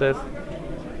Lost Atlantis.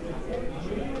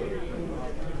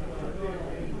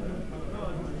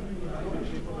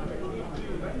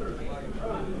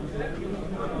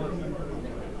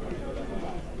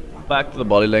 Back to the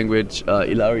body language,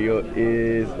 Ilario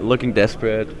is looking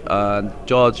desperate, and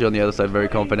George on the other side very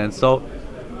confident. So,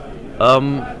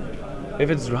 if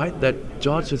it's right that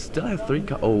George still has 3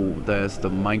 oh, there's the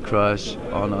Mind Crush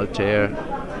on Altair.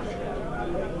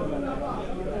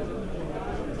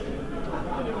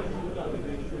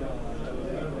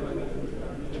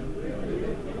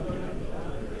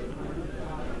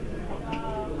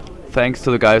 Thanks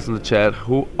to the guys in the chat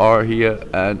who are here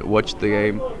and watched the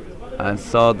game and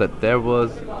saw that there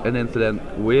was an incident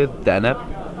with Danep,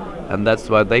 and that's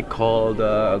why they called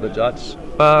the judge,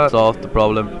 but solved the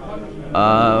problem.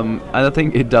 And I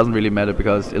think it doesn't really matter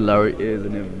because Ilari is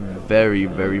in a very,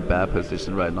 very bad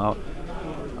position right now,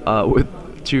 with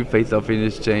 2 face-up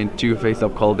finish chain, 2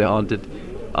 face-up call the haunted.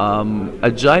 A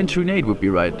giant Trunade would be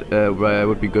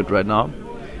would be good right now.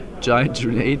 Giant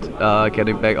Trunade,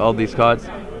 getting back all these cards.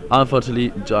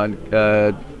 Unfortunately,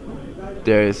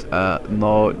 there is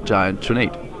no giant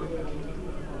Trunade.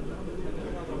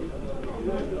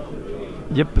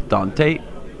 Yep, Dante.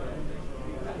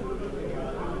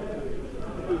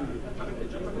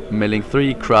 Milling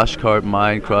 3, Crush card,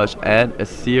 Mind Crush, and a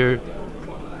Seer.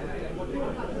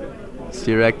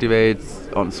 Seer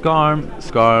activates on Skarm.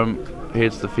 Skarm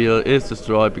hits the field, is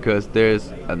destroyed because there's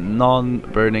a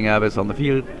non-burning Abyss on the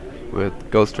field with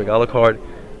Ghost Trick Alucard.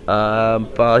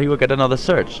 But he will get another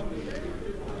search.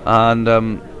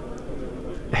 And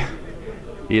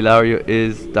Ilario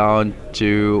is down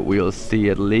to, we'll see,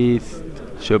 at least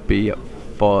should be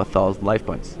 4,000 life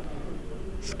points.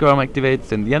 Skarm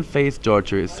activates in the end phase.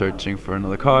 Georgia is searching for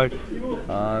another card,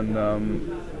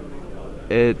 and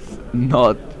it's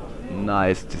not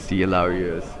nice to see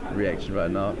Ilario's reaction right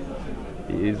now.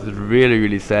 He is really,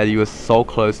 really sad. He was so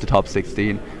close to top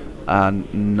 16,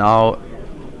 and now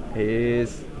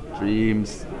his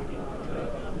dreams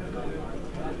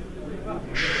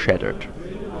shattered.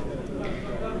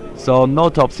 So no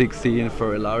top 16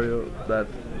 for Ilario,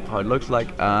 that's how it looks like,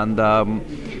 and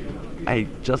I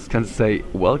just can say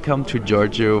welcome to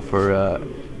Giorgio for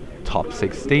top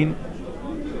 16.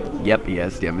 Yep, he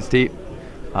has the MST,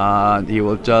 and he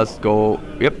will just go,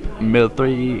 yep, mill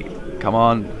 3, come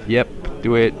on, yep,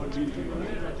 do it.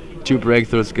 2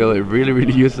 breakthrough skill, really,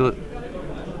 really useful.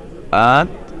 And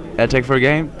attack for a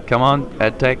game, come on,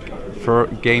 attack for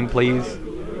game please.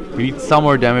 We need some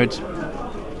more damage.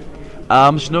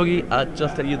 Shinogi,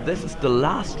 just tell you, this is the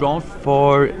last round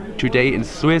for today in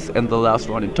Swiss and the last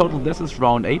round in total. This is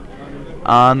round 8,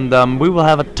 and we will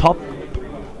have a top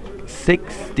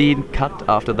 16 cut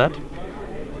after that.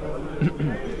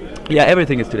 Yeah,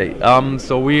 everything is today.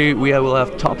 So we will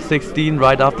have top 16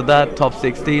 right after that, top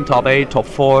 16, top 8, top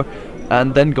 4,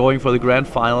 and then going for the grand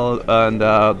final, and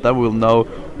then we'll know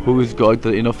who is going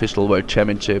to the unofficial World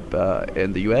Championship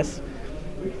in the US.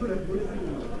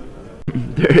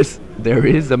 There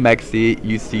is a Maxi,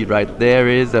 you see right there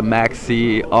is a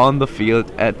Maxi on the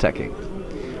field attacking.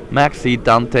 Maxi,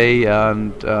 Dante,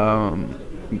 and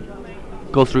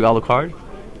goes through Alucard.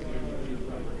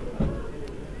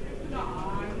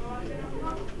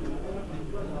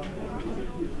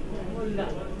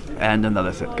 And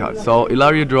another set card. So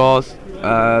Ilario draws,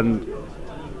 and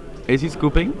is he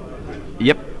scooping?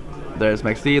 Yep. There's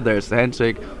Maxi, there's the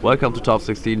handshake. Welcome to top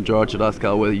 16, George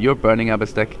Alaska with your Burning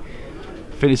Abyss deck.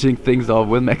 Finishing things off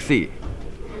with Maxi.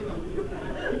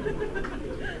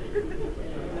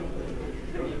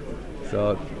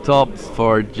 So tops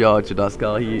for George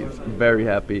Alaska. He's very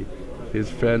happy. His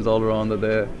friends all around are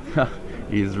there.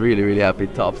 He's really, really happy.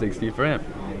 Top 16 for him.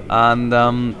 And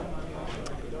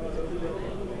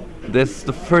this is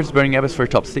the first Burning Abyss for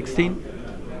top 16.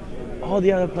 All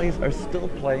the other players are still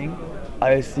playing.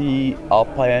 I see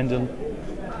Alpine Engine,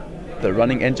 the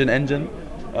running engine,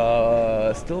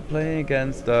 still playing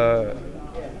against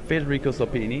Federico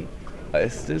Sopini. I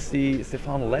still see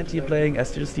Stefano Lanti playing. I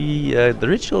still see the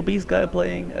Ritual Beast guy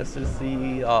playing. I still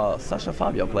see Sasha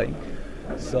Fabio playing.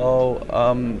 So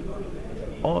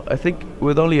I think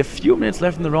with only a few minutes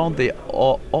left in the round, they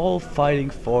are all fighting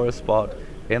for a spot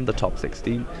in the top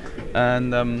 16.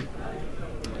 And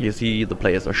you see the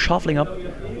players are shuffling up.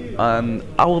 And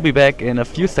I will be back in a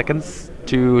few seconds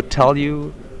to tell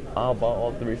you about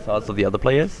all the results of the other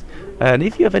players. And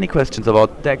if you have any questions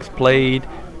about decks played,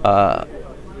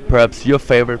 perhaps your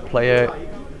favorite player,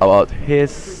 about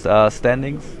his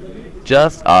standings,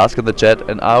 just ask in the chat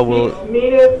and I will 6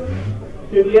 minutes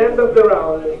to the end of the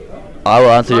round. I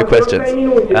will answer your questions.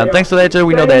 And thanks to later,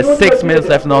 we know there's 6 minutes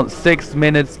left in the round, 6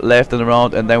 minutes left in the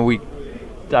round, and then we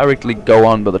directly go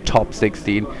on with the top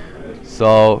 16.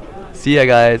 So see ya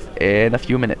guys in a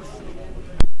few minutes.